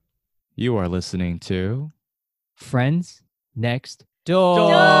You are listening to Friends Next Door.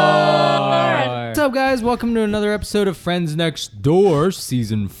 What's up, guys? Welcome to another episode of Friends Next Door,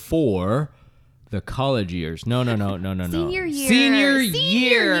 Season 4. The college years. No. Senior year. Senior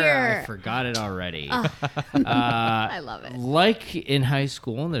year. I forgot it already. I love it. Like in high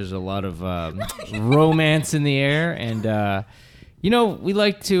school, there's a lot of romance in the air. And, we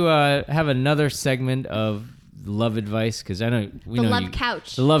like to have another segment of love advice because I know we know love you,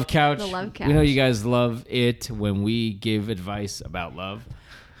 couch. The love couch. The love couch. We know you guys love it when we give advice about love.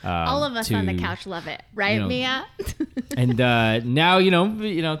 All of us on the couch love it, right, Mia? And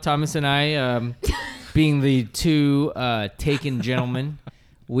now Thomas and I, being the two taken gentlemen,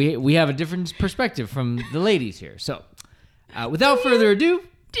 we have a different perspective from the ladies here. So, without further ado,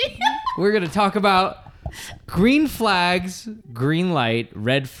 we're gonna talk about green flags, green light,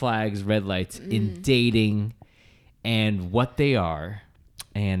 red flags, red lights in dating, and what they are,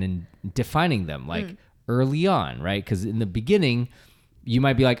 and in defining them early on, right? Because in the beginning, you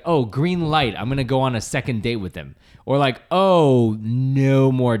might be like, oh, green light, I'm going to go on a second date with him. Or like, oh,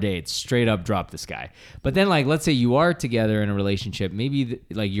 no more dates, straight up drop this guy. But then let's say you are together in a relationship, maybe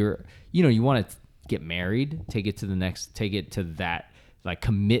you want to get married, take it to that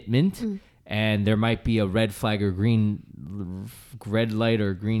commitment. And there might be a red flag or green light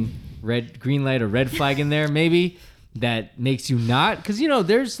or red flag in there maybe that makes you not. Because,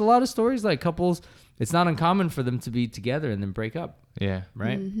 there's a lot of stories like couples, it's not uncommon for them to be together and then break up. Yeah.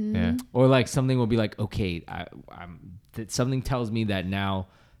 Right? Mm-hmm. Yeah. Or something will be like, okay, something tells me that now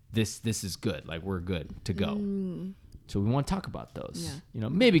this is good. We're good to go. So we want to talk about those. Yeah.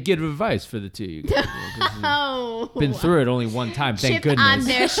 Maybe give advice for the two of you guys. Oh, Been through it only one time, thank chip goodness. on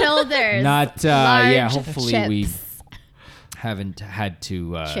their shoulders. Not, Large hopefully chips. we haven't had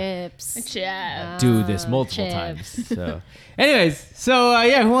to Chips. do this multiple times. So, anyways,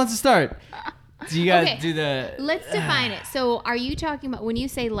 who wants to start? Do you guys do the... Let's define it. So are you talking about, when you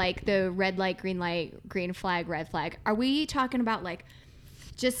say the red light, green flag, red flag, are we talking about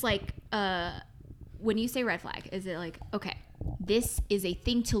when you say red flag, is it okay, this is a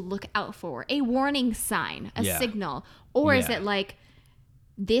thing to look out for, a warning sign, a signal, or is it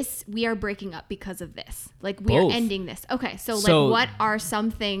this, we are breaking up because of this, we Both. are ending this? Okay, so what are some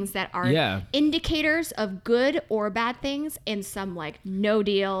things that are indicators of good or bad things, and some no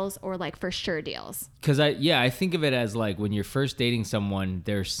deals or for sure deals? Because I think of it as when you're first dating someone,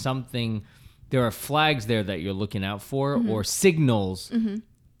 there are flags there that you're looking out for, or signals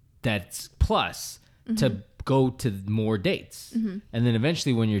that's plus to go to more dates. And then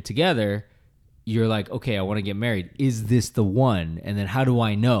eventually when you're together, you're like, okay, I want to get married. Is this the one? And then how do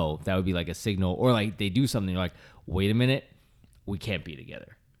I know? That would be a signal. Or they do something, you're like, wait a minute, we can't be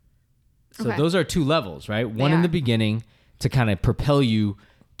together. So those are two levels, right? One in the beginning to kind of propel you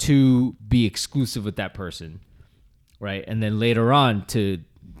to be exclusive with that person, right? And then later on to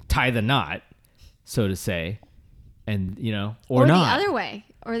tie the knot, so to say, and, or not. The other way.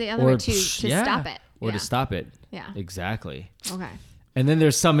 Or the other way to stop it. Or to stop it. Yeah. Exactly. Okay. And then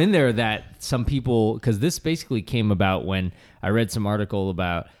there's some in there that some people, because this basically came about when I read some article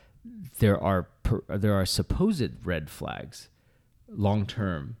about there are supposed red flags long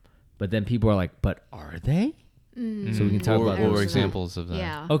term, but then people are like, but are they? So we can talk about what were those. examples of that.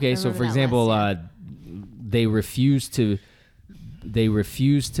 Yeah. Okay, so for example, they refuse to they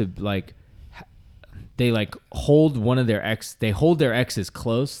hold one of their they hold their exes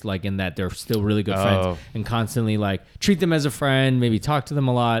close, in that they're still really good friends, and constantly treat them as a friend, maybe talk to them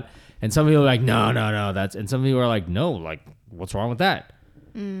a lot. And some people are like, no, and some people are like, no, what's wrong with that?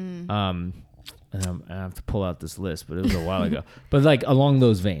 And I have to pull out this list, but it was a while ago. But along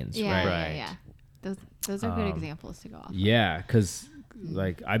those veins, yeah, right? Yeah. Those are good examples to go off. Yeah, because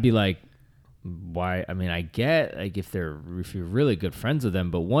I'd be like, why? I mean, I get if you're really good friends with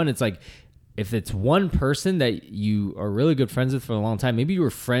them, but one, it's if it's one person that you are really good friends with for a long time, maybe you were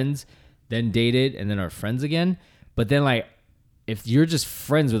friends, then dated, and then are friends again. But then if you're just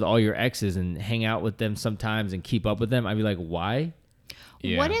friends with all your exes and hang out with them sometimes and keep up with them, I'd be like, why?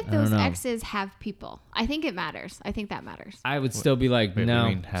 Yeah. What if those exes have people? I think it matters. I think that matters. I would still be like,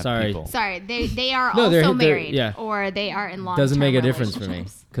 no, sorry. People? Sorry, they are No, also they're- married, yeah. or they are in long-term Doesn't make a difference for me.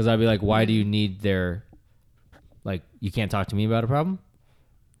 relationships. Because I'd be like, why do you need their, you can't talk to me about a problem?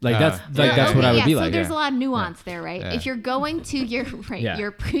 That's what I would be so like. there's a lot of nuance there, right? Yeah. If you're going to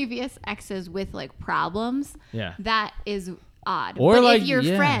your previous exes with problems, that is odd. Or but if you're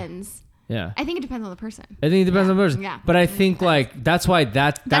friends, Yeah. I think it depends on the person. I think it depends on the person. Yeah. But I think like that's why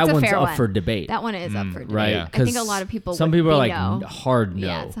that That's a one's fair up one. for debate. That one is up for debate. Right. Yeah. I think a lot of people. Some would people are say like no. hard no.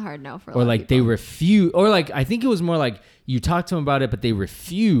 Yeah, it's a hard no for a or lot like of they people. refuse, or like I think it was more like you talk to them about it, but they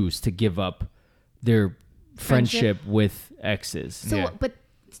refuse to give up their friendship with exes. So, Yeah. but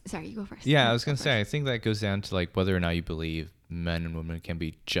sorry, you go first. Yeah, I was Go gonna first. say I think that goes down to like whether or not you believe men and women can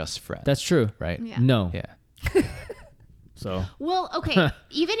be just friends. That's true. right. Yeah. No. Yeah. So Well, okay.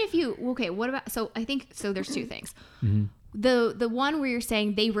 Even if you what about? So I think so. There's two things. Mm-hmm. The one where you're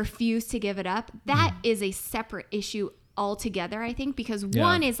saying they refuse to give it up. That Mm. is a separate issue altogether. I think because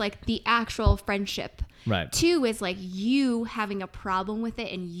one is like the actual friendship. Right. Two is like you having a problem with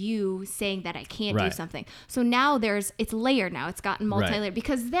it and you saying that I can't do Right. something. So now it's layered now. It's gotten multi-layered Right.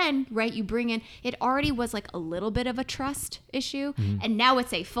 because then, right, you bring in, it already was like a little bit of a trust issue and now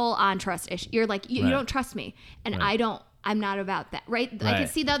it's a full on trust issue. You're like, you Mm-hmm. Right. don't trust me and Right. I'm not about that, right? I can Right.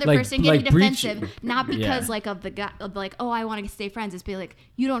 see the other Like- person getting like breach- defensive, not because Yeah. like of the guy, of like, oh, I want to stay friends. It's be like,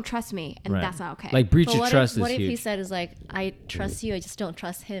 you don't trust me, and Right. that's not okay. Like breach But of what trust if, what is if he huge. said is like, I trust you, I just don't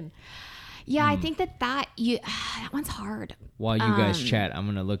trust him. yeah, Hmm. I think that that one's hard. While you guys chat, I'm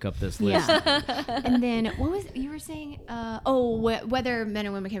gonna look up this list. Yeah. And then what was you were saying? Whether men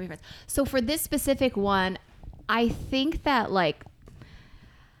and women can be friends. So for this specific one, I think that like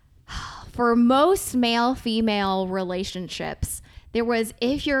for most male-female relationships, there was,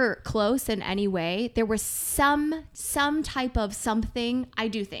 if you're close in any way, there was some type of something, I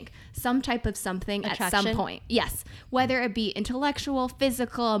do think, some type of something at some Attraction? point. Yes. Whether it be intellectual,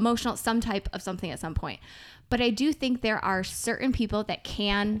 physical, emotional, some type of something at some point. But I do think there are certain people that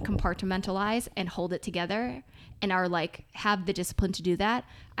can compartmentalize and hold it together and are like, have the discipline to do that.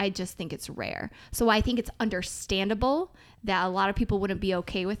 I just think it's rare. So I think it's understandable that a lot of people wouldn't be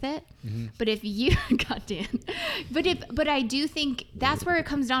okay with it. But if you, goddamn, but I do think that's where it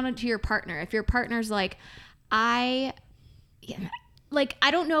comes down to your partner. If your partner's like, I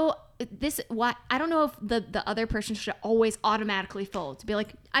don't know I don't know if the other person should always automatically fold to be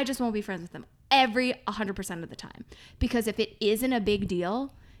like, I just won't be friends with them 100% of the time. Because if it isn't a big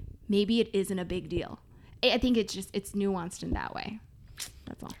deal, maybe it isn't a big deal. I think it's nuanced in that way.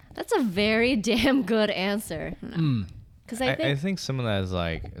 That's all. That's a very damn good answer. Because I think some of that is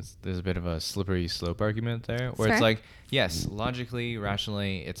like there's a bit of a slippery slope argument there, where Sure. it's like, yes, logically,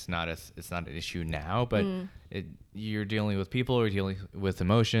 rationally, it's not an issue now, but you're dealing with people, or dealing with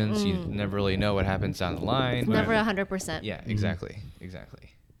emotions. You never really know what happens down the line. it's never 100%. Yeah, exactly.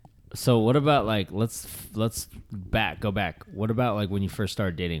 So what about like let's go back. What about like when you first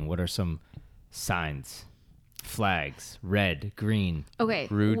started dating? What are some signs, flags, red, green? Okay.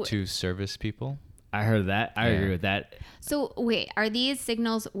 Rude to service people. I heard that. I Yeah. agree with that. So wait, are these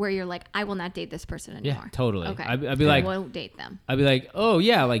signals where you're like, I will not date this person anymore? Yeah, totally. Okay. I'd be like, I won't date them. I'd be like, oh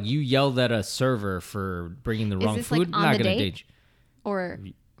yeah, like you yelled at a server for bringing the wrong this, like, food. on Not the gonna date? date Or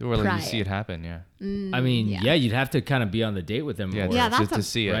Or like Prior. you see it happen. Yeah. you. I mean, yeah. yeah, you'd have to kind of be on the date with them. Yeah. or, Yeah, to, that's to a-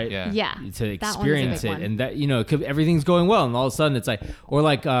 see it. right? Yeah. yeah. to That one is a experience big it, one. and that it could, everything's going well, and all of a sudden it's like, or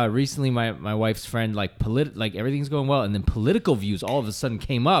like recently my wife's friend, like like everything's going well, and then political views all of a sudden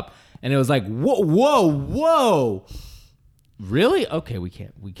came up, and it was like, whoa, really? Okay, we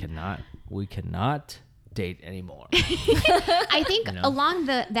cannot date anymore. I think know? along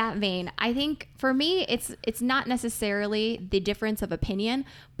that vein, I think for me, it's not necessarily the difference of opinion,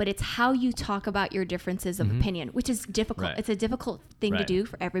 but it's how you talk about your differences of opinion, which is difficult. Right. It's a difficult thing to Right. do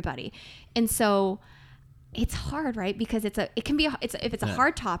for everybody, and so it's hard, right? Because if it's a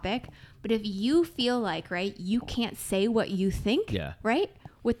hard topic, but if you feel like, right, you can't say what you think, Yeah. right,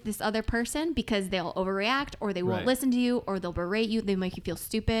 with this other person because they'll overreact or they won't Right. listen to you or they'll berate you, they make you feel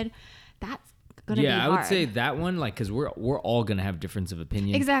stupid. That's gonna be Yeah, I hard. would say that one, like, because we're all gonna have difference of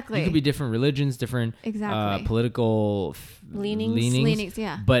opinion. Exactly. You could be different religions, different Exactly. political Leanings.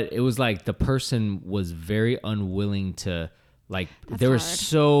 Yeah. But it was like the person was very unwilling to, like, they were hard.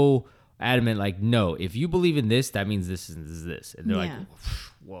 so adamant, like, no, if you believe in this, that means this is this, and they're Yeah. like,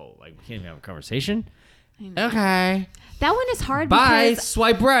 whoa, like we can't even have a conversation. Okay, That one is hard bye. because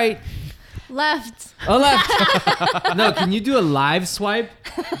Swipe right. Left. Oh, left. No, can you do a live swipe,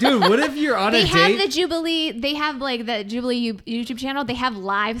 dude? What if you're on they a have date? the Jubilee. They have like the Jubilee YouTube channel. They have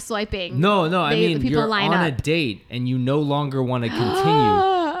live swiping. No, I They- mean, people you're line on a up. date and you no longer want to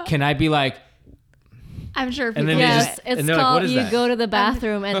continue. Can I be like, I'm sure And people then do they Yes, just- it. and it's they're like, called what is you that? go to the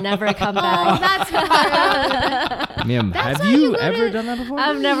bathroom and never come Oh, back. that's hard. ma'am, That's have how you you go to- ever done that before?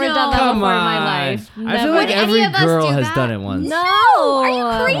 I've never No. done that Come before on. in my life. I feel Never. like Would every any of us girl do has that? done it once. No. Are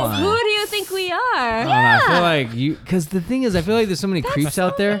you crazy? Come on. Who do you think we are? I don't know, I feel like you, because the thing is, I feel like there's so many creeps so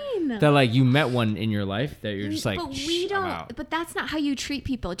out there mean. that like you met one in your life that you're just like, but "Shh, we I'm don't. out." But that's not how you treat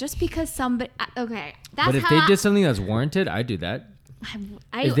people. Just because somebody, okay, that's But if how they did something that's warranted, I'd do that.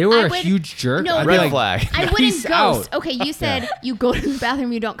 I, If they were I a would- huge jerk, No, I'd Red be like, flag. I wouldn't Peace ghost. out. Okay, you said you go to the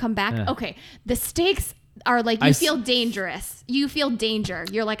bathroom, you don't come back. Yeah. Okay, the stakes are like you feel dangerous. You feel danger.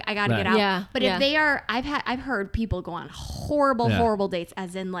 You're like, I gotta Right. get out. Yeah, But yeah. if they are, I've heard people go on horrible, Yeah. horrible dates,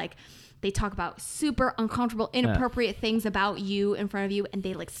 as in like they talk about super uncomfortable, inappropriate things about you in front of you, and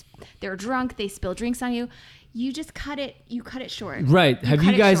they like they're drunk, they spill drinks on you. You just cut it. You cut it short. right. Have cut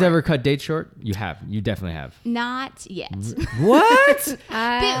you it guys short. ever cut dates short? You have. You definitely have. Not yet. What?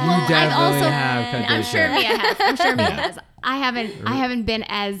 Well, You definitely have cut I'm dates sure short. Mia has. I'm sure Mia has. I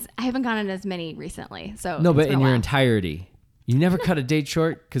haven't gone on as many recently. So No, it's but been in a your while. entirety, you never cut a date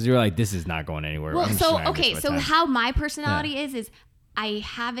short because you're like, this is not going anywhere. Well, I'm just so not gonna okay, waste so my time. how my personality is I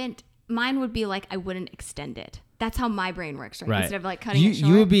haven't. Mine would be like I wouldn't extend it. That's how my brain works, right? Right. Instead of like cutting it short.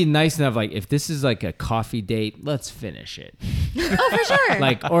 You would be nice enough, like if this is like a coffee date, let's finish it. oh, for sure.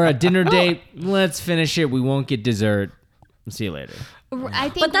 Like or a dinner date, let's finish it. We won't get dessert. See you later. I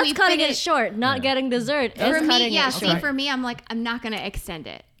think But that's we cutting it finished- short. Not getting dessert is For me, cutting yeah. it See, short. for me, I'm like I'm not gonna extend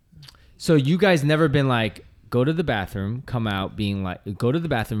it. So you guys never been like, go to the bathroom, come out, being like, go to the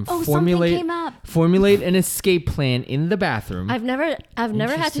bathroom, Oh, formulate, something came up. formulate an escape plan in the bathroom. I've never had to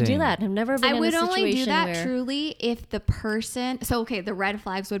Interesting. do that. I've never been I in would a situation only do that where truly if the person. So okay, the red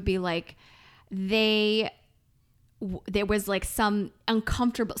flags would be like there was like some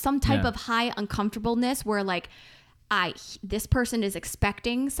type Yeah. of high uncomfortableness where like this person is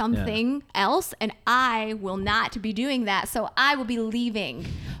expecting something else and I will not be doing that, so I will be leaving,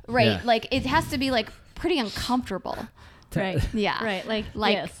 right? Yeah. Like it has to be like pretty uncomfortable. right, Yeah. right, like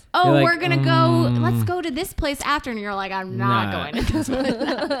Like, yes. You're like, we're gonna go. Let's go to this place after, and you're like, I'm not Nah. going to this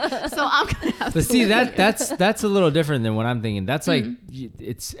place. So I'm gonna have But to see, leave. that's a little different than what I'm thinking. That's like Mm-hmm.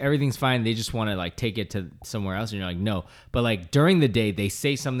 it's everything's fine. They just want to like take it to somewhere else, and you're like, no. But like during the day, they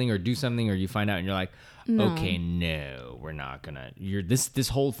say something or do something, or you find out, and you're like, okay, no, we're not gonna. This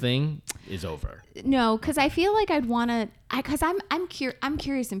whole thing is over. No, because I feel like I'd want to. Because I'm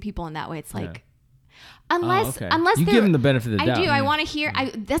curious in people in that way. It's like. Unless okay. unless You they're- give them the benefit of the I doubt. do. I Mm. want to hear.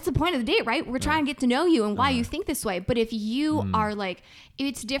 That's the point of the date, right? We're trying to get to know you and why you think this way. But if you are like,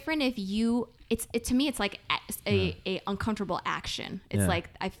 it's different. If you, to me, it's like a uncomfortable action. It's Yeah. like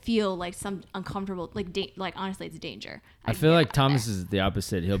I feel like some uncomfortable, like honestly, it's danger. I feel like Thomas is the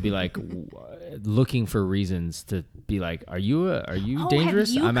opposite. He'll be like looking for reasons to be like, "Are you have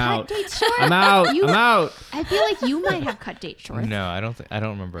dangerous? you I'm cut out. dates short? I'm out. You- I'm out." I feel like you might have cut date short. No, I don't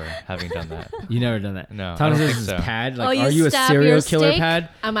remember having done that. You never done that. No, I Thomas don't is think his so. pad. Like, Oh, you are you a stab serial your killer steak? pad?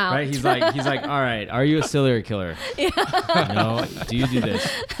 I'm out. Right? He's like, all right. Are you a serial killer? No. Do you do this?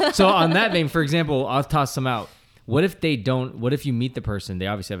 So on that vein, for example, I'll toss some out. What if they don't? What if you meet the person? They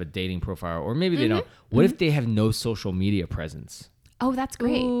obviously have a dating profile, or maybe they don't. What if they have no social media presence? Oh, that's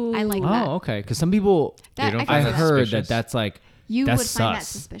great. I like Oh, that. okay. Because some people, That- don't I find I've can- that heard suspicious? that's like You that's would find that sus.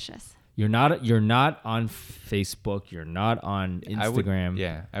 suspicious. You're not on Facebook. You're not on Instagram. I would,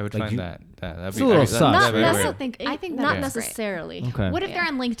 yeah, I would Like find you- that'd It's be a little that'd sus, be Not, right? I weird. still think. I think not that's great. necessarily. Okay. What if they're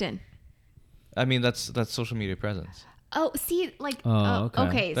on LinkedIn? I mean, that's social media presence. Oh, see, like, Oh, okay.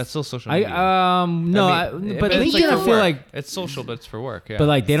 okay. That's still social media. No, but if LinkedIn, you- I feel like, it's social, but it's for work. Yeah. but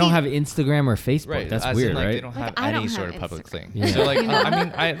like they don't See- have Instagram or Facebook. right, That's as weird, in, like, right? They don't have I don't any sort have of public Instagram. thing. Yeah. So like, I mean,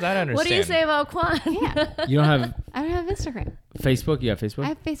 that I understand. What do you say about Quan? Yeah. You don't have I don't have Instagram. Facebook. You have Facebook. I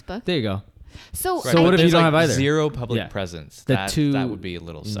have Facebook. There you go. So, Right. So what if you There's, don't like, have either? Zero public Yeah. presence. The That two- that would be a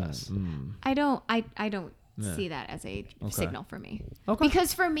little sus. I don't see that as a signal for me. Okay.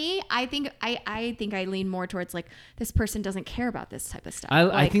 Because for me, I think I lean more towards like this person doesn't care about this type of stuff. I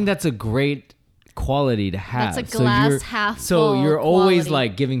Like, think that's a great quality to have. That's a glass you're, half So full you're always quality.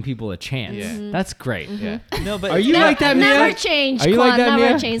 like giving people a chance. Yeah. That's great. Yeah. No, but Are you like that, Mia? Never change, Are you Quan. like that,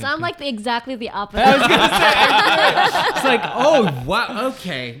 Never Mia? change. I'm like exactly the opposite. It's like, oh, wow,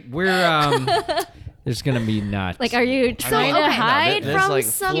 okay, we're there's gonna be not Like, are you trying to okay. hide there's from like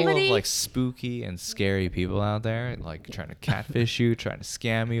somebody? full of like spooky and scary people out there, like trying to catfish you, trying to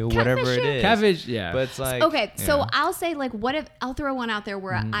scam you, whatever it is. cabbage? Yeah. But it's like Okay, you so know. I'll say like, what if I'll throw one out there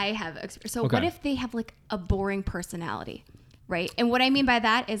where I have. So what Okay. if they have like a boring personality, right? And what I mean by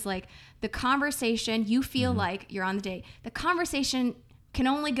that is like the conversation. You feel like you're on the date. The conversation can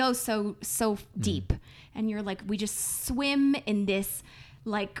only go so deep, and you're like, we just swim in this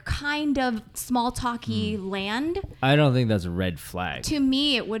like kind of small talky land. I don't think that's a red flag. To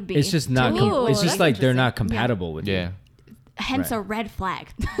me, it would be. It's just not. Ooh, it's just that's like they're interesting. not compatible with you. yeah. hence Right. a red flag.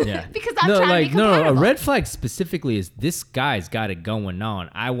 Yeah. Because I'm trying to be no, compatible. a red flag specifically is this guy's got it going on.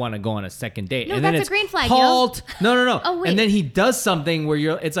 I want to go on a second date. No, and then that's a it's green flag, yo. halt. No. Oh, wait. And then he does something where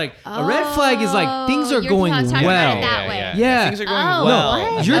it's like a red flag is like things are you're going talking about well. it that way. Yeah. Things are going Oh,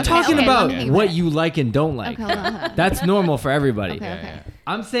 well. what? You're Okay, talking okay, about let me think what about it. you like and don't like. Okay, hold on. That's normal for everybody. Okay, okay.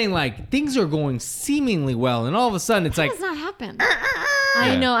 I'm saying like things are going seemingly well, and all of a sudden it's That like does not happen.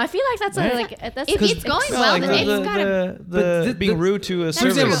 I Yeah. know. I feel like that's Right? like that's If it's going well, then it's gotta. But being rude to a for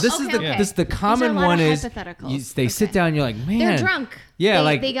example, service. this is Okay. this the common a lot one of is hypotheticals. they sit Okay. down, you're like, man, They're drunk. Yeah, they,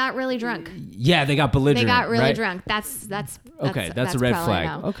 like they got really drunk. yeah, they got belligerent. They got really right? drunk. That's Okay, that's a red probably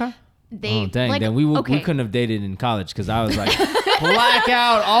flag. no. Okay. They Oh dang! like, then we okay. couldn't have dated in college because I was like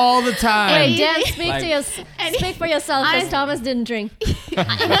blackout all the time. Wait, Dan, speak Like- to your, speak for yourself, because Thomas didn't drink.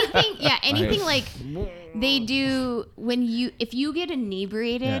 anything like they do when if you get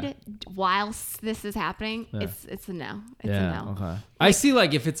inebriated whilst this is happening, it's a no. It's a no. Okay. I see.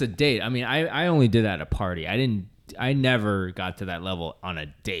 Like if it's a date. I mean, I only did that at a party. I never got to that level on a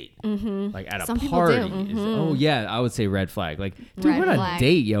date. Mm-hmm. Like at Some a people party. do. Mm-hmm. Oh yeah, I would say red flag. Like, dude, Red we're on a flag.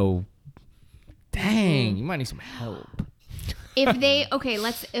 date, yo. Dang, you might need some help. If they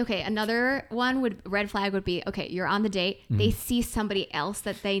another one red flag would be you're on the date, they see somebody else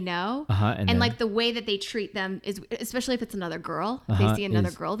that they know, and then- like the way that they treat them is, especially if it's another girl, if Uh-huh, they see another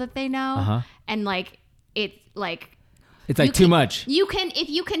is- girl that they know, and like it's like It's like you too can- much. You can if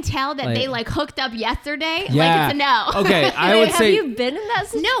you can tell that Like- they like hooked up yesterday, Yeah. like it's a no. Okay, I Wait, would have say you been in that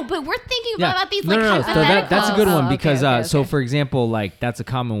situation? No, but we're thinking about these no, like no, no. So that's a good hypotheticals. one Oh, okay, because okay, so okay. for example, like that's a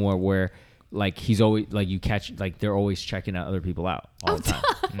common one where like he's always like you catch like they're always checking out other people out all the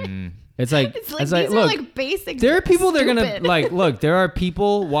time. It's like It's like it's these are look, like basic. there are people that are gonna stupid. like look. There are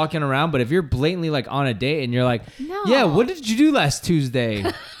people walking around, but if you're blatantly like on a date and you're like, No. yeah, what did you do last Tuesday?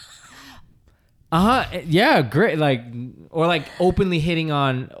 Yeah, great. Like or like openly hitting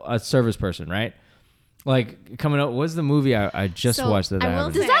on a service person, right? Like coming up, what's the movie I just So, watched that I will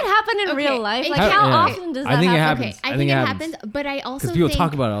happened? Does that happen in Okay, real life? it Like, can- how Yeah. often does I that think it happen? happens. I think it happens, but I also Because people think,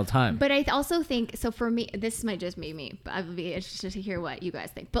 talk about it all the time. But I also think so. For me, this might just be me, but I'd be interested to hear what you guys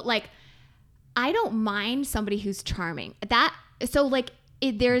think. But like, I don't mind somebody who's charming. That so like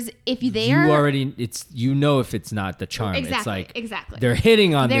if you they're already if it's not the charm. It's exactly like exactly they're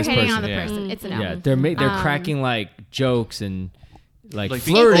hitting on they're this hitting person. on the Yeah. person. It's a no. Yeah, they're cracking like jokes and like Like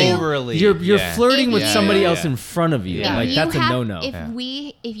being flirting. overly- You're yeah. flirting with If somebody you- else in front of you. If Like you that's a have- no-no.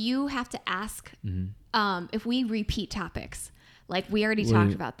 If you have to ask, if we repeat topics, like we already What do talked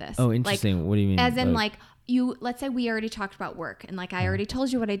you- about this. Oh, Like, interesting. What do you mean? as in like you let's say we already talked about work and like I already told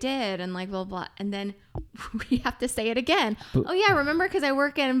you what I did and like blah blah, and then we have to say it again. Oh yeah, remember because I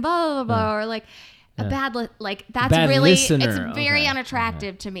work in blah blah blah, or like a bad like that's Bad really listener. it's very Okay.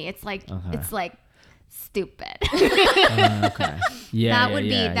 unattractive to me. It's like it's like stupid. okay. Yeah, that would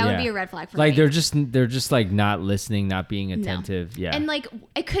be a red flag for like me. they're just like not listening, not being attentive. Yeah. And like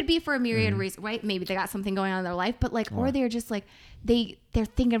it could be for a myriad of reasons, right? Maybe they got something going on in their life, but like, or they're just like they're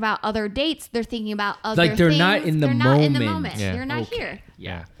thinking about other dates. They're thinking about other Like, they're things. not in the They're not in the moment. moment. Yeah. They're not Okay. here.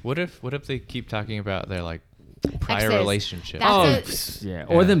 Yeah. What if they keep talking about their like prior Exes. relationship? That's yeah.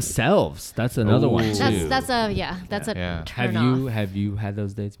 Or themselves. That's another one Ooh. too. That's a that's a Yeah. turn Have you had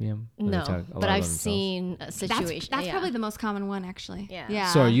those dates, Miam? Where they No, talk a lot but about I've themselves? seen a situation. That's yeah. probably the most common one, actually. Yeah.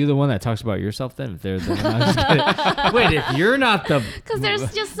 So are you the one that talks about yourself then? If they're the I'm just kidding. Wait, if you're not the Because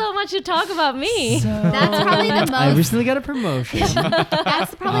there's just so much to talk about me. That's probably the I most. recently got a promotion.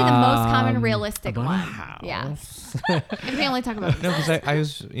 That's probably the most common realistic about a one. house. Yeah. If we only talk about No, because I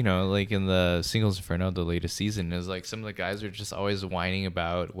was, like in the Singles Inferno, the latest season, is like some of the guys are just always whining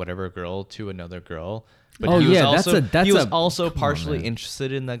about whatever girl to another girl. But Oh, he was yeah, also, that's he was a- also come on, partially man.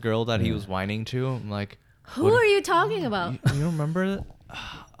 interested in that girl that he was whining to. I'm like, Who are you talking about? you don't remember that?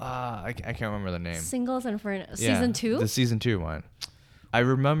 I can't remember the name. Singles and for Yeah, season 2? The season 2 one. I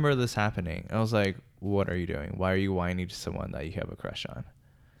remember this happening. I was like, what are you doing? Why are you whining to someone that you have a crush on?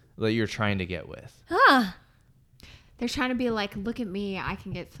 That you're trying to get with? Ah, They're trying to be like, look at me, I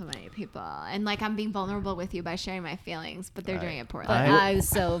can get so many people, and like I'm being vulnerable with you by sharing my feelings, but they're doing it poorly. but I'm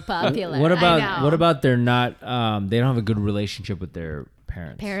so popular. What know. about they're not they don't have a good relationship with their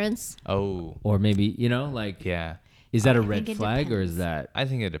parents? parents? Oh, Or maybe, like yeah. is that a I red think it flag or is depends. that I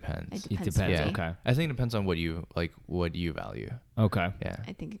think it depends. It it depends. depends. Yeah. Okay. I think it depends on what you value. Okay. Yeah.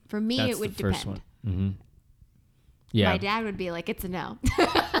 I think for me That's it would the first depend. one. Mm-hmm. Yeah. My dad would be like, it's a no.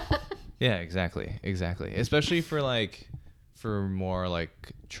 Yeah, exactly. Especially for more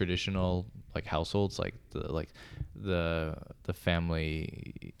like traditional like households, like the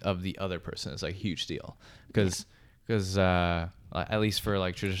family of the other person is like a huge deal because because at least for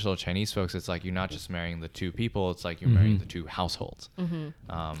like traditional Chinese folks, it's like you're not just marrying the two people; it's like you're marrying the two households.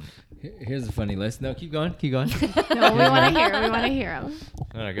 Here's a funny list. No, keep going. Keep going. No, we want to hear. We want to hear them.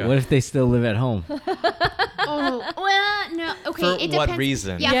 There I go. What if they still live at home? Oh, well, no. Okay, For it what depends.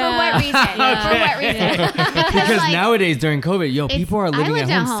 reason? Yeah, Yeah. for what reason? For what reason? Because like, nowadays during COVID, yo, it's- people are I living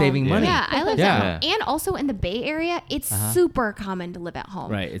lived at home saving money. Yeah, I lived Yeah. at home. And also in the Bay Area, it's super common to live at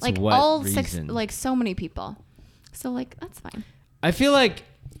home. Right, it's like what all reason? like so many people. So like that's fine. I feel like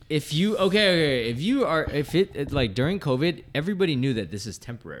if you if it like during COVID, everybody knew that this is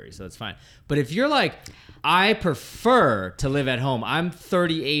temporary, so it's fine. But if you're like, I prefer to live at home. I'm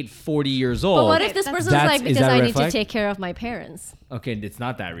 38, 40 years old. But what if this That's- person's like, is because that a I red need flag? to take care of my parents? Okay, it's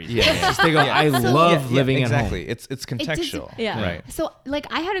not that reason. Yeah. It's just they go, I love living exactly. at home. It's contextual. Yeah. Right. So like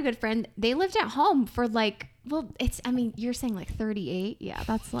I had a good friend. They lived at home for like I mean you're saying like 38. Yeah,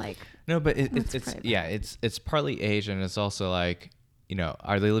 that's like No, but That's it's pretty yeah, it's partly age, and it's also like, you know,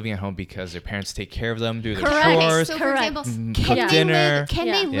 are they living at home because their parents take care of them, do their Correct. chores? So Correct. for example, Cook can they dinner. live? Can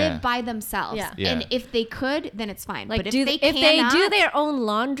Yeah. they live Yeah. by themselves? Yeah. Yeah. And if they could, then it's fine. Like, but if do they if they do cannot- their own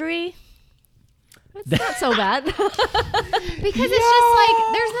laundry, it's not so bad. because it's just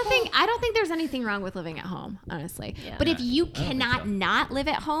like there's nothing. I don't think there's anything wrong with living at home, honestly. Yeah. But if you cannot not live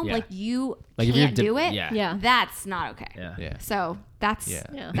at home, Yeah. like you Like if you're can't do it, yeah. Yeah. that's not okay. Yeah. Yeah. So that's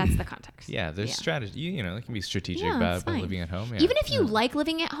Yeah. that's the context. Yeah, there's strategy. You know, it can be strategic Yeah, about it's fine. living at home. Yeah. Even if you like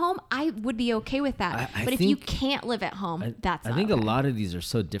living at home, I would be okay with that. I but if you think- can't live at home, that's I not think okay. a lot of these are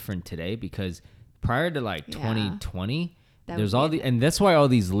so different today because prior to like Yeah. 2020, That there's would all be- the, and that's why all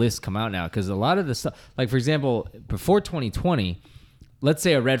these lists come out now, because a lot of the stuff, like for example, before 2020, let's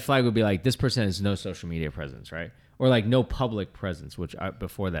say a red flag would be like, this person has no social media presence, right? Or like no public presence, which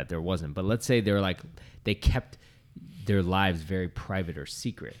before that there wasn't. But let's say they're like, they kept their lives very private or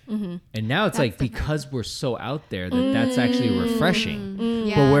secret. And now it's like, the thing. because we're so out there, that's actually refreshing.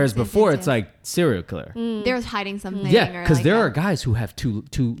 Yeah, But whereas it before is. it's like serial killer. There's hiding something. Yeah, or because like there a- are guys who have two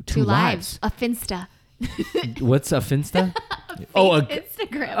two lives. A Finsta. What's a Finsta? Oh,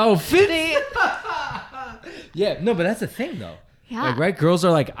 Instagram. oh, Finsta. Yeah, no, but that's the thing though. Yeah. Like, right? Girls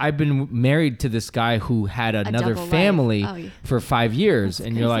are like, I've been married to this guy who had another double life. family Oh, yeah. for 5 years,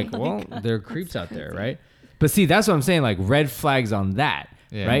 and you're like, crazy. well, there are creeps out there, right? But see, that's what I'm saying. Like red flags on that,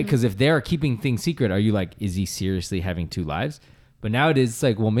 Yeah. right? Because if they're keeping things secret, are you like, is he seriously having two lives? But nowadays, it's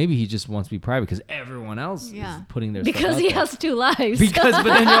like, well, maybe he just wants to be private because everyone else Yeah. is putting their stuff because out he there. has two lives. Because, but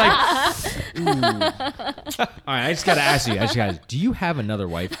then you're like, ooh. All right, I just gotta ask you, guys, do you have another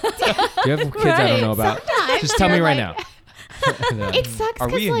wife? Do you have kids I don't know about? Sometimes Just tell me you're right like- now. It sucks. Are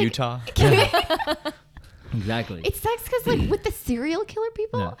 'cause, we in like, Utah? Exactly. It sucks because like with the serial killer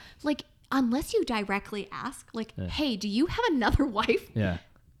people, Yeah. like unless you directly ask, like, hey, do you have another wife? Yeah.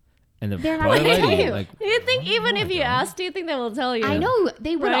 And the They're not boy gonna lady, tell you. like, you think even if you ask, do you think they will tell you? I know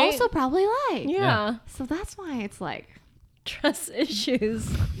they would Right? also probably lie. Yeah. So that's why it's like Trust issues.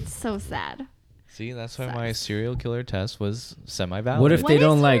 so sad. See, that's why my serial killer test was semi-valid. what if What they is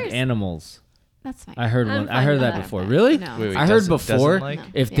don't like yours? animals? That's fine. I heard I'm one. I fine heard with that that. before. Really? No. Wait, I heard doesn't before like? No.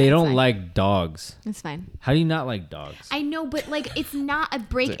 if Yeah, they it's don't fine. like dogs. It's fine. How do you not like dogs? I know, but like it's not a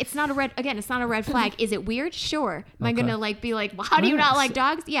break. It's not a red. Again, it's not a red flag. Is it weird? Sure. Am I Okay. gonna like be like, well, how do you Alright, not like so-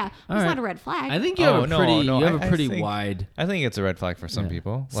 dogs? Yeah, it's alright. not a red flag. I think you Oh, have a no, pretty, no, you have I a pretty think- wide. I think it's a red flag for some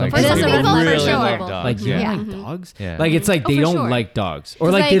people. Some Like, people- some For people some people, really for sure. love dogs. Like you Yeah. don't like dogs? Yeah. Like it's like Oh, they for don't sure. like dogs, or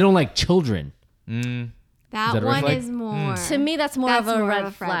 'Cause, like they like- don't like children. Mm, that that a red one flag? is more. To me, that's more That's of a more red of a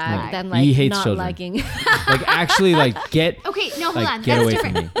red flag flag. than He like hates not children. liking. Like actually, like get Okay, no, hold Like, on. get That's away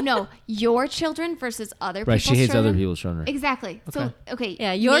from different. No, your children versus other right. people's She hates children. other people's children. Exactly. So okay.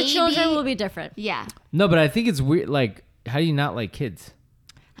 Yeah, your maybe- children will be different. Yeah. No, but I think it's weird. Like, how do you not like kids?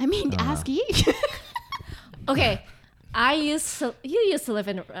 I mean, ask ye. Okay, you used to live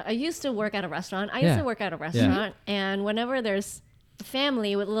in. I used to work at a restaurant. I used Yeah. to work at a restaurant, and whenever there's a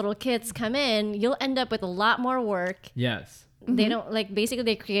family with little kids come in, you'll end up with a lot more work. Yes. They don't like basically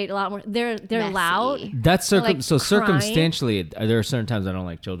they create a lot more. They're Messy. loud. That's like, so crying. circumstantially. There are certain times I don't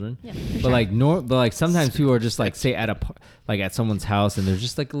like children. Yeah, But like sometimes people are just like say at like at someone's house and there's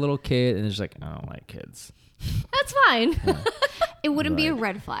just like a little kid and they're just like I don't like kids. That's fine. It wouldn't be a Right.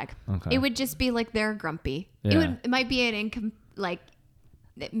 red flag. Okay. It would just be like they're grumpy. Yeah. It might be an income like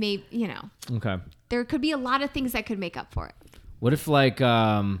it may Okay. there could be a lot of things that could make up for it. What if like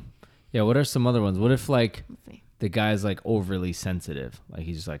yeah? What are some other ones? What if like Let's see. the guy's like overly sensitive, like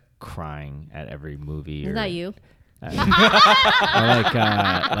he's just like crying at every movie? Is or, that you? or like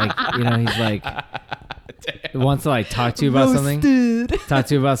you know he's like wants to like talk to you about something,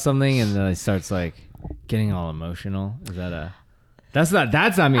 and then he starts like getting all emotional. Is that a That's not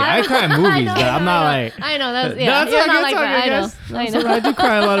me. I cry in movies, but I'm not like. I know that's That's you're okay, not like it's okay, that. guys. I know. I do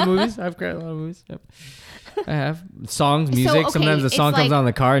cry in a lot of movies. I've cried in a lot of movies. Yep. I have songs, music. okay, Sometimes the it's song comes like- on in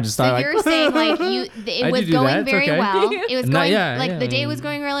the car and just So start like. you're saying like I it was do going that, it's very okay. well. It was No, going yeah, like yeah, the I day mean- was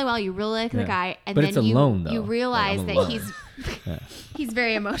going really well. You really like the Yeah. guy, and But then it's alone, though. you Like, realize I'm that alone. he's Yeah. he's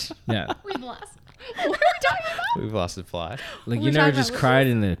very emotional. Yeah. We've lost. What are we talking about? We've lost the plot. Like We're you never talking just about cried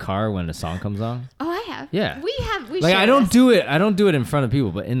in the car when the song comes on. Oh, I have. Yeah. We have. We Like share I don't this. do it. I don't do it in front of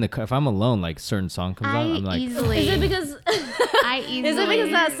people, but in the car, if I'm alone, like certain song comes on, I'm I like, easily. Is it because I easily. is it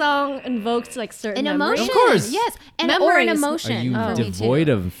because that song invokes like certain an memories? emotion? Of course. Yes, or an Memories. emotion. are you for me, too. devoid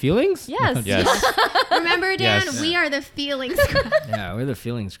of feelings? Yes. Yes. Remember, Dan? Yes. We are the feelings. Yeah, we're the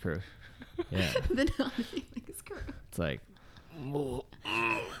feelings crew. Yeah, the non-feelings crew. it's like.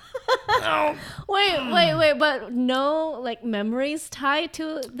 Wait, but no like memories tied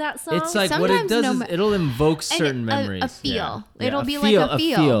to that song. It's like what it Sometimes does no is me- it'll invoke certain And memories. A feel. Yeah. It'll Yeah, be like a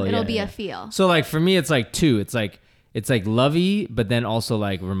feel. It'll yeah, be yeah. a feel. So like for me, it's like two. It's like lovey, but then also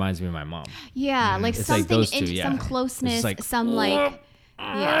like reminds me of my mom. Yeah, like It's like something, those two, and yeah. some It's closeness, like, some like,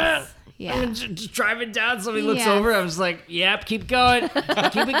 yes, yeah. Just driving down, somebody looks Yes. over. I'm just like, yep, keep going, keep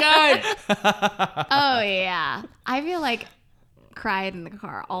it going. Oh yeah, I feel like cried in the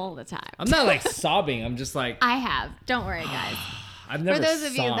car all the time. I'm not like sobbing. I'm just like, I have. Don't worry, guys. I've never. those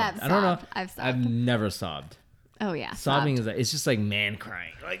of you sobbed. that I don't know. sobbed, I've sobbed. I've never sobbed. Oh yeah, Sobbing sobbed. is like it's just like man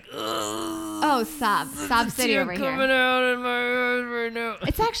crying. Like, Oh, sob city over here. out in my eyes right now.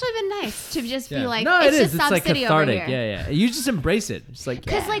 It's actually been nice to just be Yeah. like, no, it's it just is. It's sob like city cathartic. over here. Yeah, yeah. You just embrace it. It's like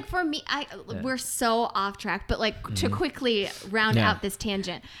Because like for me, we're so off track. But like to quickly round Yeah. out this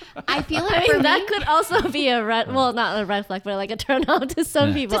tangent, I feel like I for mean, me, that could also be a red. Well, not a red flag, but like a turn on to some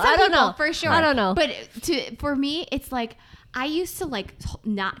Yeah. people. to some I don't people, know for sure. I don't know. But for me, it's like I used to like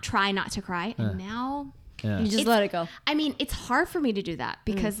not try not to cry, and now yeah. you just it's- let it go. I mean, it's hard for me to do that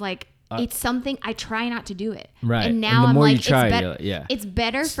because like it's something I try not to do it. Right. And And now the I'm more you like, try, it's, you're like, yeah. it's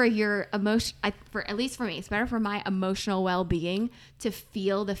better for your emotion. For at least for me, it's better for my emotional well-being to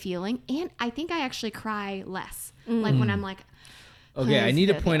feel the feeling, and I think I actually cry less. Like when I'm like, Okay, I Please need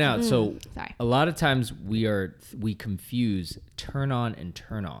to do, point yeah. out. So Sorry. a lot of times we confuse turn on and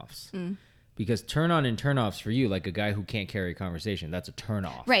turn offs. Because turn on and turn offs for you, like a guy who can't carry a conversation, that's a turn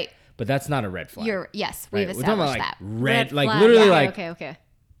off. Right. But that's not a red flag. yes, right? we've We're talking about established like that. red, like flag. literally Yeah, like okay.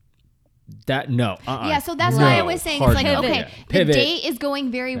 that. No. Yeah, so that's No. why I was saying it's Hard like, no. okay, Yeah. the Pivot. date is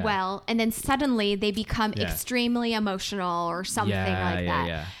going very well, and then suddenly they become Yeah. extremely emotional or something like that.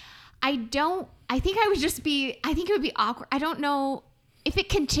 Yeah. I think I would just be, I think it would be awkward. I don't know. If it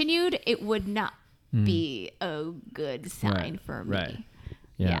continued, it would not be a good sign Right, for me. right.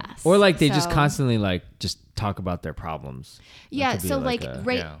 Yeah. Yes. Or like they just So- constantly like just talk about their problems. That Yeah, could be so like a-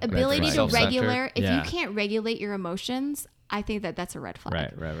 yeah, ability red to flag. regular, if Yeah. you can't regulate your emotions, I think that's a red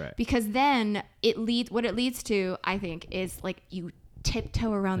flag. Right. Because then what it leads to, I think, is like you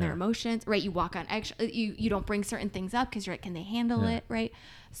tiptoe around their Yeah. emotions, right? You walk on extra, you don't bring certain things up because you're like, can they handle it, right?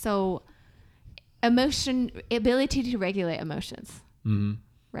 So ability to regulate emotions.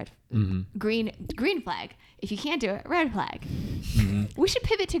 Green flag. If you can't do it, red flag. We should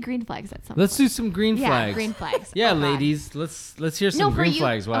pivot to green flags at some Let's point. do some green Yeah, flags. green flags. Yeah, Oh, God. ladies, let's hear some No, for green you-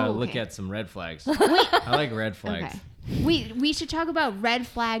 flags while I oh, look okay. at some red flags. I like red flags. Okay. We should talk about red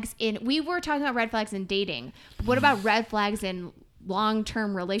flags we were talking about red flags in dating. But what about red flags in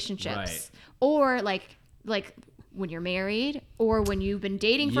long-term relationships? Right. Or like when you're married or when you've been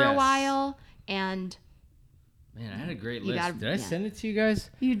dating for a Yes. while and Man, I had a great You list. gotta- Did I yeah. send it to you guys?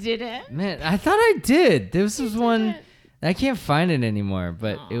 you didn't. Man, I thought I did. This was one. I can't find it anymore,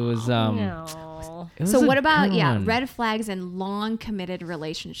 but it was No. it was So a what about good one. red flags in long committed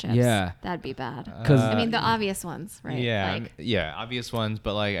relationships? Yeah. That'd be bad. 'Cause- I mean the obvious ones, right? Yeah, Like, yeah, obvious ones,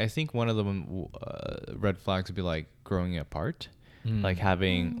 but like I think one of them red flags would be like growing apart, like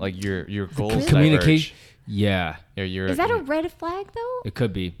having like your goals communication. diverge. Yeah, Your is that a red flag though? it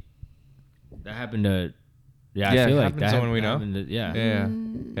could be. That happened to. Yeah, Yeah, I feel it like happened to that someone we know. happened to- yeah. yeah,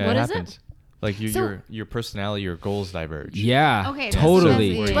 yeah, What it is it? happens. Like So- your personality, your goals diverge. Yeah. Okay,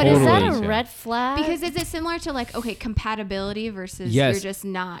 Totally. that's- But totally. is that a Yeah. red flag? Because is it similar to like compatibility versus Yes. you're just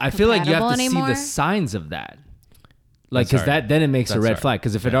not I feel like you have to compatible anymore? see the signs of that. Like, That's because hard. then it makes a That's red hard. flag.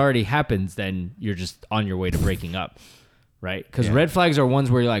 Because if it Yeah. already happens, then you're just on your way to breaking up, right? Because Yeah. red flags are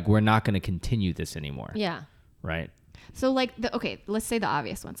ones where you're like, we're not going to continue this anymore, yeah. right? So like let's say the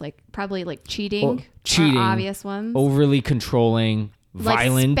obvious ones, like probably like cheating. Cheating, are obvious ones. overly controlling,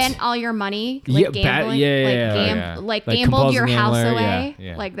 violent. Like spent all your money, Yeah, like gambling, Yeah. like Like gambled your compulsive house gambler, away,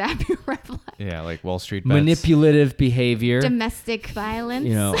 yeah. like that'd be a red flag. Yeah, like Wall Street bets. Manipulative behavior. Domestic violence.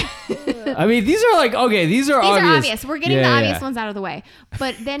 You know, I mean, these are like, okay, these are These obvious. are obvious. We're getting Yeah, the yeah, obvious yeah. ones out of the way,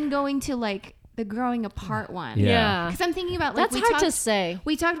 but then going to like the growing apart one. Yeah. Yeah. Because I'm thinking about like That's hard to say.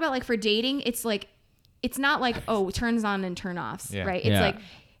 We talked about like for dating, it's like it's not like turns on and turn offs, Yeah. right? It's Yeah. like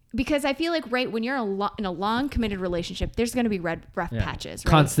because I feel like when you're in a long committed relationship, there's going to be rough Yeah. patches, right?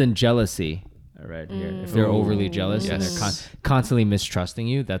 Constant jealousy. I read here. If they're overly jealous and Yes. they're constantly mistrusting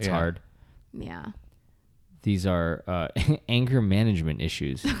you, that's Yeah. hard. Yeah. These are anger management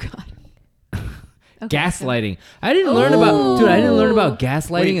issues. Oh God. Gaslighting. I didn't learn about, dude. I didn't learn about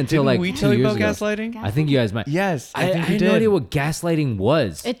gaslighting Wait, until didn't like we 2 tell you years about ago. gaslighting? I think you guys might. Yes, I think you had did. no idea what gaslighting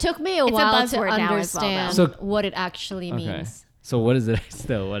was. It took me a It's a while to buzzword now as well, understand though. So- what it actually Okay. means. So what is it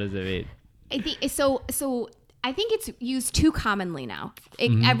still? What does it mean? I think so. I think it's used too commonly now.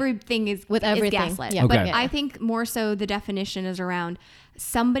 Everything is With is everything. gaslit. Yeah. But Okay. I think more so the definition is around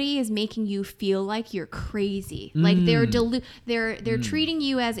somebody is making you feel like you're crazy. Like they're they're treating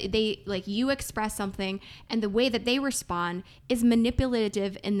you as they like you express something and the way that they respond is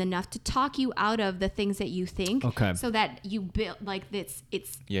manipulative enough to talk you out of the things that you think. Okay. So that you build like it's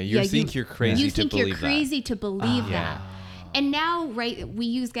Yeah, you think you're crazy You to think you're believe that. crazy to believe Yeah. that. And now, right, we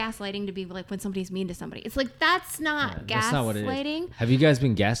use gaslighting to be like when somebody's mean to somebody. It's like that's not gaslighting. That's not what it is. Have you guys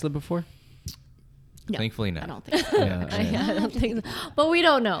been gaslit before? No, Thankfully, no. I don't think so. Yeah. I don't think so. But we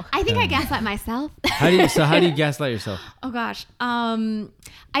don't know. I think I gaslight myself. How do you gaslight yourself? Oh gosh.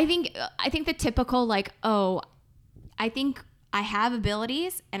 I think the typical like, I think I have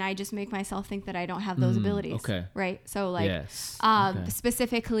abilities and I just make myself think that I don't have those abilities. okay. Right. So like Yes. Okay.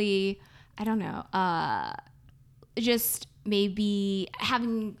 specifically, I don't know, just maybe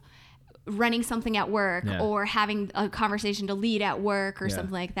running something at work Yeah. or having a conversation to lead at work or Yeah.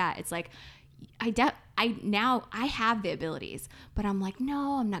 something like that. It's like now I have the abilities, but I'm like,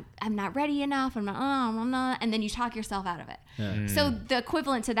 no, I'm not ready enough. I'm not. And then you talk yourself out of it. Yeah. So the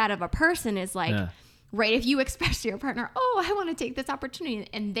equivalent to that of a person is like, Yeah. right, if you express to your partner, I want to take this opportunity,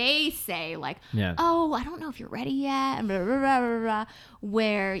 and they say like, Yeah. I don't know if you're ready yet, and blah, blah, blah, blah, blah,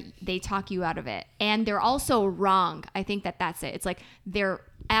 where they talk you out of it. And they're also wrong. I think that's it. It's like they're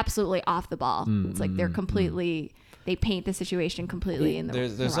absolutely off the ball. It's like they're completely, they paint the situation completely in the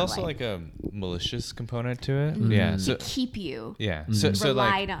There's wrong also way. like a malicious component to it. Yeah. So to keep you yeah. So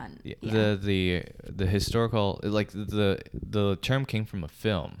relied like on. yeah, Yeah. the historical like the term came from a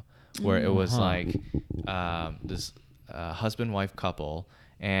film where it was like this husband-wife couple,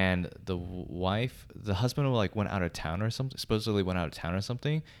 and the husband would like went out of town or something, supposedly went out of town or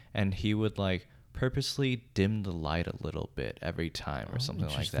something, and he would like purposely dim the light a little bit every time or something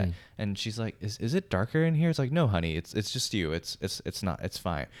like that. interesting. And she's like, is it darker in here? It's like, no, honey, it's just you. It's not. It's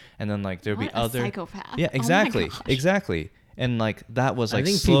fine. And then like there'd be What a other psychopath. Yeah, Oh my exactly, gosh. exactly. And like that was like I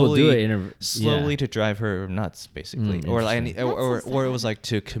think people do slowly, it slowly yeah. to drive her nuts, basically, or like, interesting. or it was like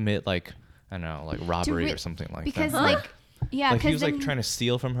to commit like I don't know, like robbery re- or something like because that. like yeah, Like he because was like trying to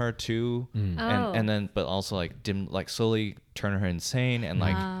steal from her too, Oh. and then but also like like slowly turn her insane and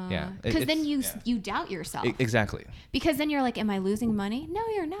like yeah. because then it's- you doubt yourself. exactly. Because then you're like, am I losing money? No,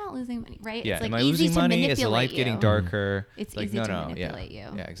 you're not losing money, right? Yeah. It's like Am I easy losing to money? Is the manipulate light getting you. darker? It's like, easy no, to no, manipulate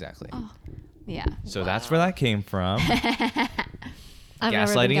yeah. you. Yeah, exactly. Yeah. So that's where that came from. I've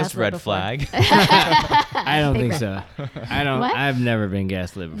never been Gaslighting is gaslit red before. flag. I don't think red. so. I don't. What? I've never been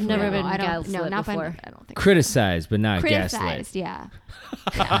gaslit before. Never been I don't, no, gaslit not by, before. I don't think. Criticized, but not Criticized, gaslit. yeah.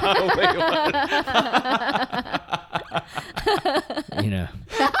 You know,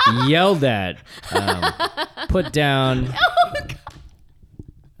 yelled at, put down,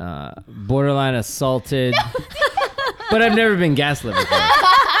 borderline assaulted. But I've never been gaslit before.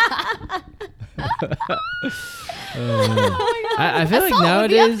 I feel like Assault would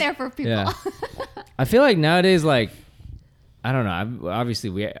be up nowadays, there for people. yeah. I feel like nowadays, like, I don't know.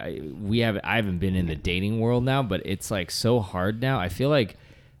 Obviously, I haven't been in the dating world now, but it's like so hard now. I feel like,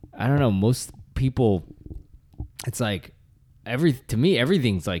 I don't know. Most people, it's like to me,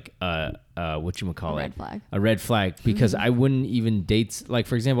 everything's like whatchamacallit? red flag. A red flag, because I wouldn't even date. Like,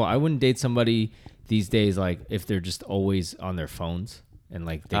 for example, I wouldn't date somebody these days like if they're just always on their phones and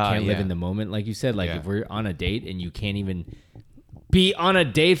like they can't live yeah. in the moment, like you said. Like Yeah. if we're on a date and you can't even be on a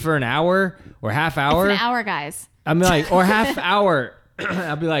date for an hour or half hour. It's an hour, guys. I mean, like, or half hour.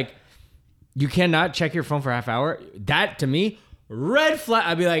 I'll be like, you cannot check your phone for half hour. That to me, red flag.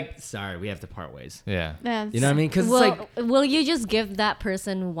 I'd be like, sorry, we have to part ways. Yeah. You know what I mean? Because it's like, Will you just give that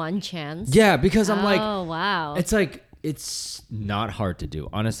person one chance? yeah, because I'm like, Oh wow. it's like it's not hard to do.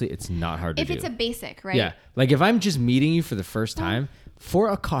 Honestly, it's not hard to If do. it's a basic, right? Yeah. Like if I'm just meeting you for the first time for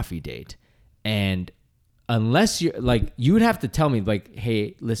a coffee date, and unless you're like, you would have to tell me like,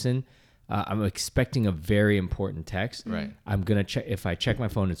 hey, listen, I'm expecting a very important text. Right. I'm going to check. If I check my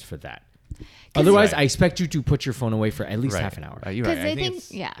phone, it's for that. Otherwise, I expect you to put your phone away for at least half an hour. You're right. 'Cause I think-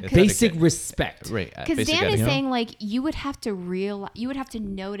 yeah, it's Basic etiquette. respect. Right. Because basic Dan is etiquette. saying like you would have to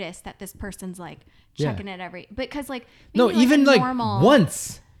notice that this person's like checking it every, because like No, maybe, like, even a like normal,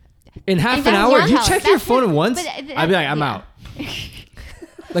 once in half an that's hour. your You house. check your That's phone his- once. but, I'd be like, I'm yeah. out.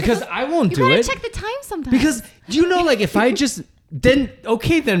 Because I won't You do gotta it. check the time sometimes. Because do you know, like, if I just then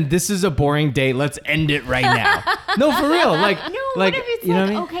this is a boring day. Let's end it right now. No, for real. Like, no, like what if it's you know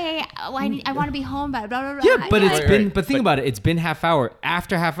like, what I mean? okay, I want to be home by blah blah blah. Yeah, but it's Right, been. right. But think about it. It's been half hour.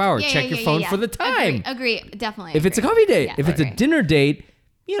 After half hour, check your phone for the time. Agree, definitely. If it's a coffee date, Yeah, if it's a agree. dinner date,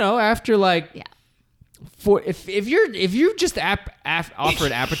 after like. Yeah. If you just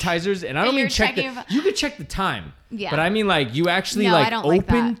offered appetizers, and I don't And mean you're check checking your you could check the time. Yeah. But I mean like you actually No, I like don't like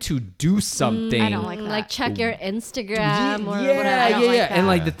open that. to do something. I don't like that. Like check your Instagram or yeah, whatever. I don't like that. And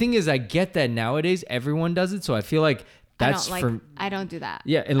like the thing is, I get that nowadays everyone does it, so I feel like that's I don't do that.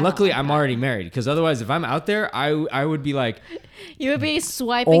 yeah. I And don't luckily, like I'm that. already married, because otherwise, if I'm out there, I would be like, You would be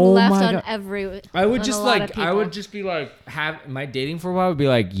swiping Oh left my on God. every. I would on just a lot of like, I people. would just be like, have my dating for a while would be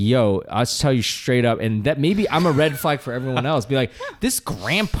like, yo, I'll just tell you straight up, and that maybe I'm a red flag for everyone else. Be like, this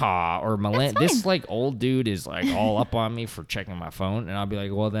grandpa or this like old dude is like all up on me for checking my phone, and I'll be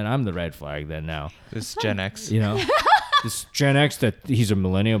like, well, then I'm the red flag then now, This Gen X. This Gen X that he's a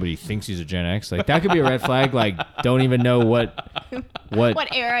millennial, but he thinks he's a Gen X. Like that could be a red flag. Like don't even know what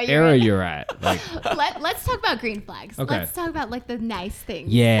era you're at. Like Let's talk about green flags. Okay. Let's talk about like the nice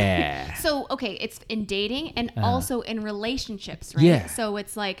things. yeah. So, okay, it's in dating and also in relationships, right? Yeah. So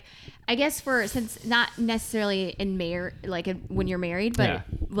it's like, I guess since not necessarily when you're married, but Yeah.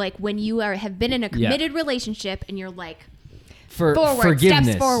 like when you have been in a committed relationship and you're like For forward, forgiveness.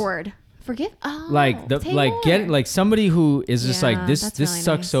 steps forward. Say more. Somebody who is just like Yeah, this that's this really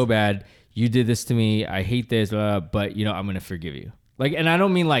sucks nice. so bad. You did this to me. I hate this, but I'm gonna forgive you. Like, and I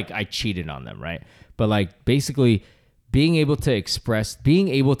don't mean like I cheated on them, right? But like basically being able to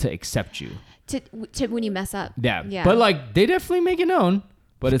accept you. to when you mess up. Yeah. But like they definitely make it known.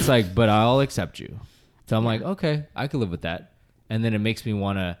 But it's like, but I'll accept you. So I'm like, okay, I could live with that. And then it makes me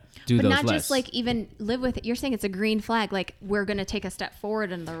want to do But those not less. just like even live with it. You're saying it's a green flag. Like we're gonna take a step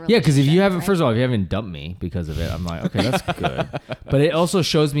forward in the relationship. Yeah, because if you haven't, right? first of all, if you haven't dumped me because of it, I'm like, okay, that's good. But it also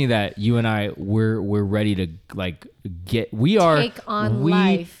shows me that you and I, we're ready to like Take on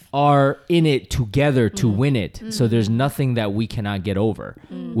life. are in it together to win it. So there's nothing that we cannot get over,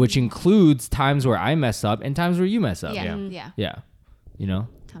 which includes times where I mess up and times where you mess up. Yeah. Yeah. You know,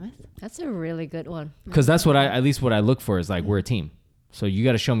 Thomas. That's a really good one. because that's what at least what I look for is like we're a team. So you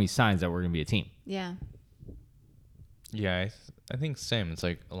got to show me signs that we're gonna be a team. Yeah. Yeah, I think same. It's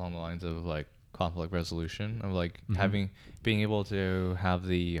like along the lines of like conflict resolution, of like being able to have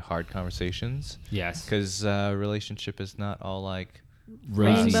the hard conversations. Yes. Because relationship is not all like